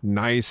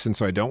nice, and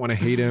so I don't want to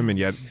hate him, and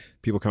yet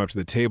people come up to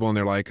the table and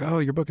they're like, "Oh,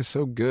 your book is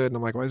so good," and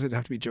I'm like, "Why does it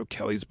have to be Joe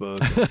Kelly's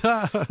book?"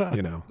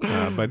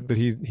 But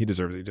he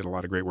deserves it. He did a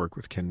lot of great work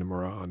with Ken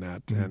Nomura on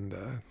that, and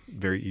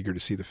very eager to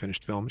see the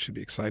finished film. It should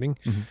be exciting.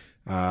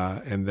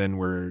 And then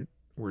we're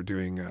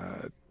doing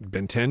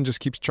Ben 10 just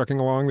keeps trucking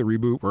along, the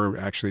reboot. We're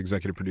actually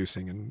executive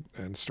producing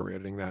and story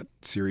editing that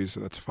series,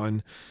 so that's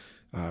fun.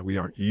 We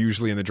aren't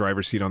usually in the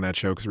driver's seat on that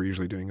show because we're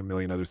usually doing a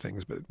million other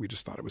things, but we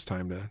just thought it was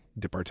time to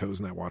dip our toes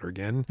in that water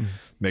again.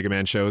 Mega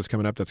Man show is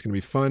coming up. That's going to be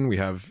fun. We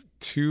have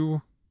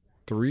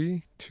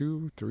three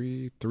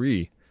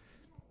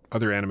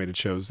other animated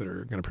shows that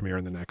are going to premiere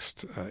in the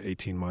next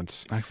 18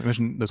 months. Excellent. I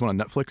mentioned there's one on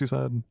Netflix, you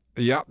said?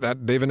 Yeah,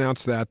 they've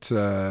announced that,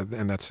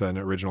 and that's an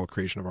original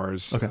creation of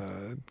ours. Okay.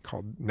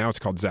 It's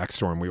called Zack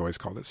Storm. We always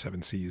called it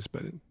Seven Seas,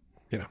 but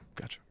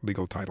Gotcha.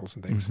 Legal titles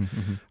and things.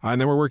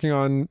 And then we're working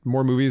on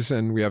more movies,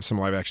 and we have some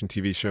live action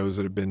TV shows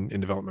that have been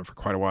in development for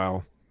quite a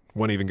while.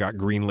 One even got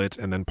greenlit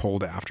and then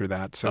pulled after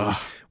that. So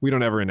we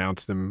don't ever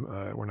announce them.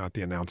 We're not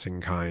the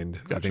announcing kind.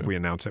 Gotcha. I think we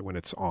announce it when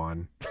it's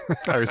on.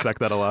 I respect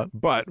that a lot.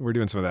 But we're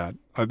doing some of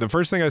that. The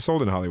first thing I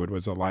sold in Hollywood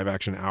was a live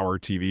action hour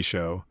TV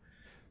show.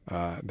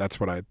 That's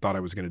what I thought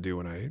I was going to do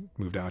when I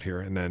moved out here.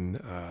 And then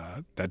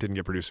that didn't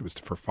get produced. It was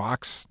for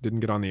Fox, didn't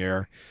get on the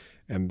air.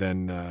 And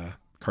then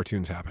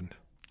cartoons happened.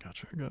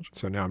 Gotcha.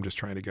 So now I'm just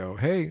trying to go,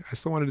 hey, I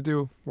still wanted to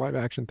do a live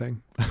action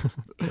thing.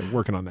 So I'm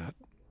working on that.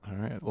 All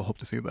right. We'll hope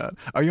to see that.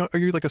 Are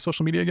you like a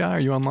social media guy? Are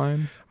you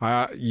online?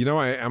 I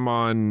am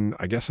on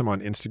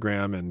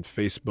Instagram and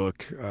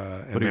Facebook.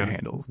 What are your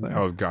handles there?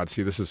 Oh God.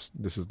 See, this is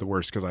the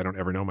worst because I don't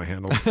ever know my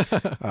handle.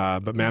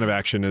 But Man of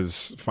Action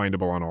is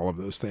findable on all of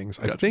those things.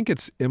 Gotcha. I think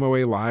it's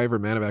MOA Live or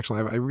Man of Action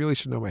Live. I really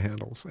should know my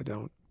handles. I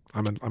don't.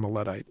 I'm a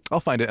Luddite. I'll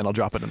find it and I'll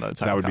drop it in the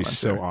title. That would be comments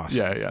so here.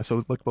 awesome. Yeah.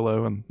 So look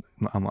below and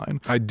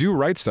online. I do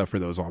write stuff for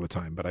those all the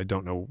time, but I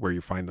don't know where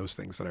you find those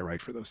things that I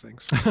write for those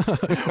things.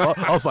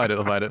 I'll find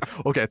it.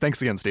 Okay,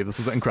 thanks again, Steve. This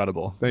is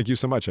incredible. Thank you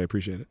so much. I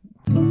appreciate it.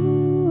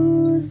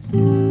 Ooh,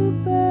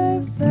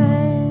 Super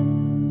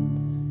Friends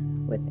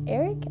with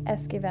Eric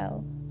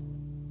Esquivel.